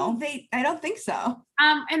know. No, I don't think so.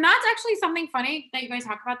 And that's actually something funny that you guys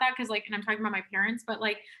talk about that, because like, and I'm talking about my parents, but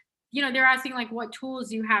like, you know, they're asking like what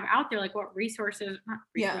tools you have out there, like what resources, not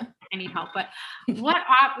resources, I need help, but what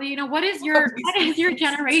is your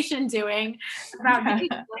generation doing about dating?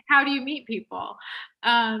 Like, how do you meet people?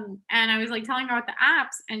 And I was like telling her about the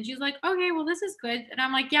apps, and she's like, okay, well, this is good. And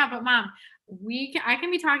I'm like, yeah, but mom, I can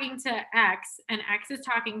be talking to X and X is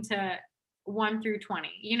talking to 1 through 20,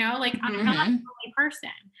 you know, like I'm not the only person.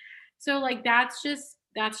 So like, that's just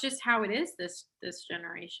how it is. This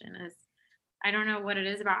generation is, I don't know what it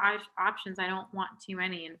is about options. I don't want too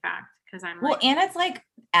many, in fact, because I'm well, and it's like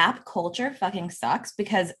app culture fucking sucks,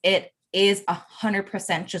 because it is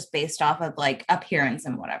 100% just based off of like appearance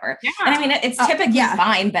and whatever. Yeah. And I mean, it's typically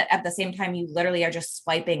fine, but at the same time, you literally are just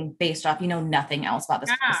swiping based off, nothing else about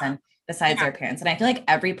this person besides their appearance. And I feel like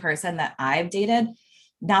every person that I've dated,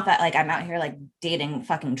 not that like I'm out here like dating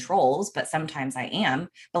fucking trolls, but sometimes I am,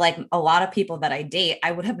 but like a lot of people that I date,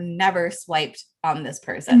 I would have never swiped on this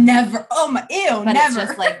person. Never. Oh my, ew, but never. It's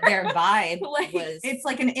just like their vibe it's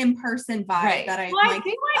like an in-person vibe that I'm like,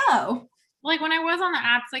 oh. Like when I was on the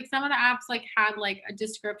apps, like some of the apps like had like a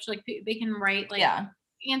description, like they can write like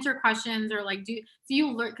answer questions or like so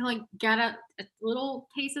you can like get a little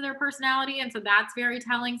taste of their personality. And so that's very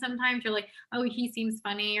telling. Sometimes you're like, oh, he seems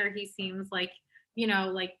funny, or he seems like,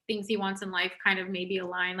 like things he wants in life kind of maybe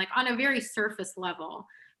align, like on a very surface level,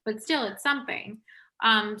 but still it's something.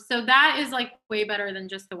 So that is like way better than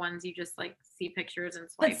just the ones you just like see pictures and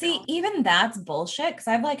swipe. But see, even that's bullshit, because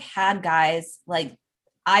I've like had guys, like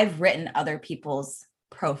I've written other people's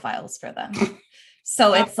profiles for them.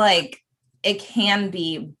 So it's like, it can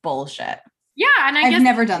be bullshit. Yeah. And I guess I've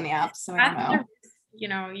never done the app, so I don't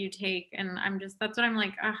know. You take, and that's what I'm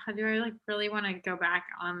like, do I like really want to go back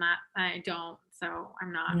on that? I don't, so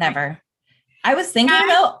I'm not. Never. I was thinking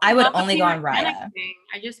though, I would only go on Raya.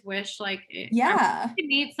 I just wish like, I could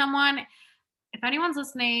meet someone. If anyone's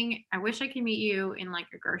listening, I wish I could meet you in like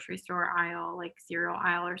a grocery store aisle, like cereal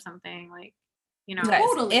aisle or something, like, Guys,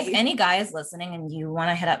 totally. If any guy is listening and you want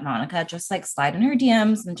to hit up Monica, just like slide in her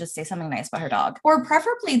DMs and just say something nice about her dog. Or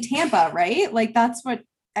preferably Tampa, right? Like that's what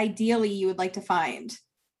ideally you would like to find.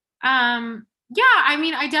 Yeah, I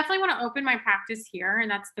mean, I definitely want to open my practice here,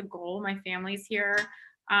 and that's the goal. My family's here.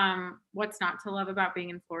 What's not to love about being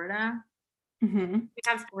in Florida? Mm-hmm. We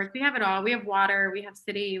have sports, we have it all. We have water, we have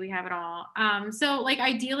city, we have it all. So like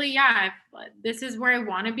ideally, if this is where I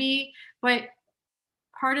want to be, but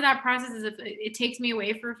part of that process is if it takes me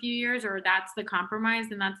away for a few years, or that's the compromise,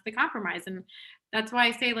 then that's the compromise. And that's why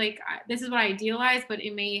I say like, this is what I idealize, but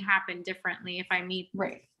it may happen differently if I meet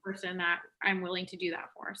the person that I'm willing to do that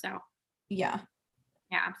for. So yeah,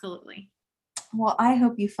 absolutely. Well, I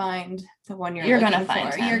hope you find the one you're gonna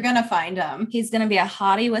find. You're gonna find him. He's gonna be a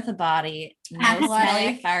hottie with a body, no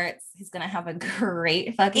smelly farts. He's gonna have a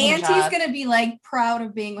great fucking job. He's gonna be like proud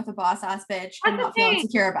of being with a boss ass bitch and not feel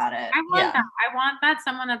insecure about it. I want that. I want that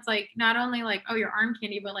someone that's like not only like, oh, you're arm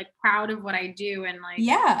candy, but like proud of what I do, and like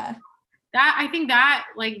that. I think that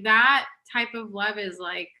like that type of love is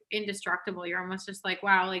like indestructible. You're almost just like,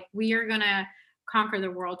 wow, like we are gonna conquer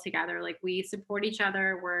the world together. Like we support each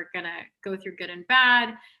other. We're gonna go through good and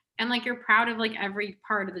bad, and like you're proud of like every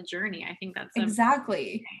part of the journey. I think that's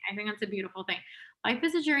exactly. I think that's a beautiful thing. Life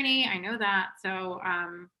is a journey. I know that. So,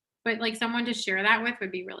 but like someone to share that with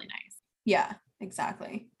would be really nice. Yeah,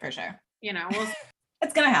 exactly, for sure.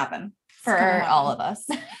 It's gonna happen for all of us.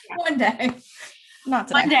 One day. Not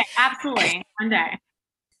today. One day, absolutely. One day.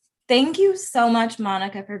 Thank you so much,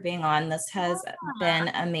 Monica, for being on. This has been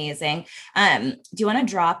amazing. Do you want to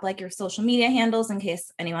drop like your social media handles in case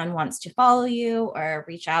anyone wants to follow you or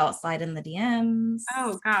reach out, slide in the DMs?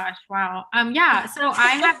 Oh gosh, wow. Yeah. So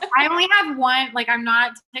I only have one. Like, I'm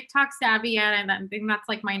not TikTok savvy yet, and I think that's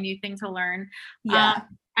like my new thing to learn. Yeah.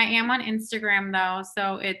 I am on Instagram though,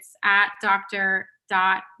 so it's at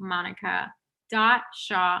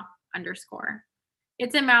dr.monica.shaw_.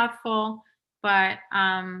 It's a mouthful, but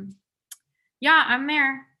yeah, I'm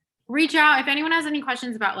there. Reach out if anyone has any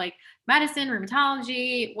questions about like medicine,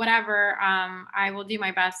 rheumatology, whatever. I will do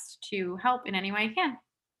my best to help in any way I can.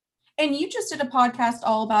 And you just did a podcast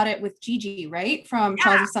all about it with Gigi, right? From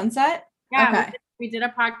Trials of Sunset. Yeah. Okay. We did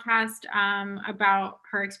a podcast about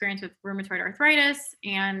her experience with rheumatoid arthritis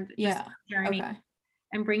and journey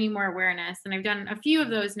and bringing more awareness. And I've done a few of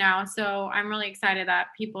those now. So I'm really excited that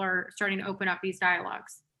people are starting to open up these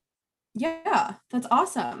dialogues. Yeah, that's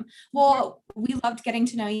awesome. Well, we loved getting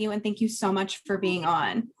to know you, and thank you so much for being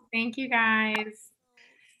on. Thank you, guys.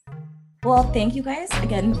 Well, thank you guys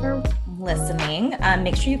again for listening.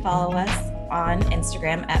 Make sure you follow us on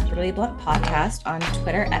Instagram at Brutally Blunt Podcast, on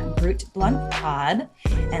Twitter at Brute Blunt Pod,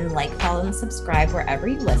 and like, follow, and subscribe wherever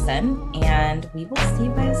you listen. And we will see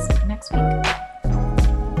you guys next week.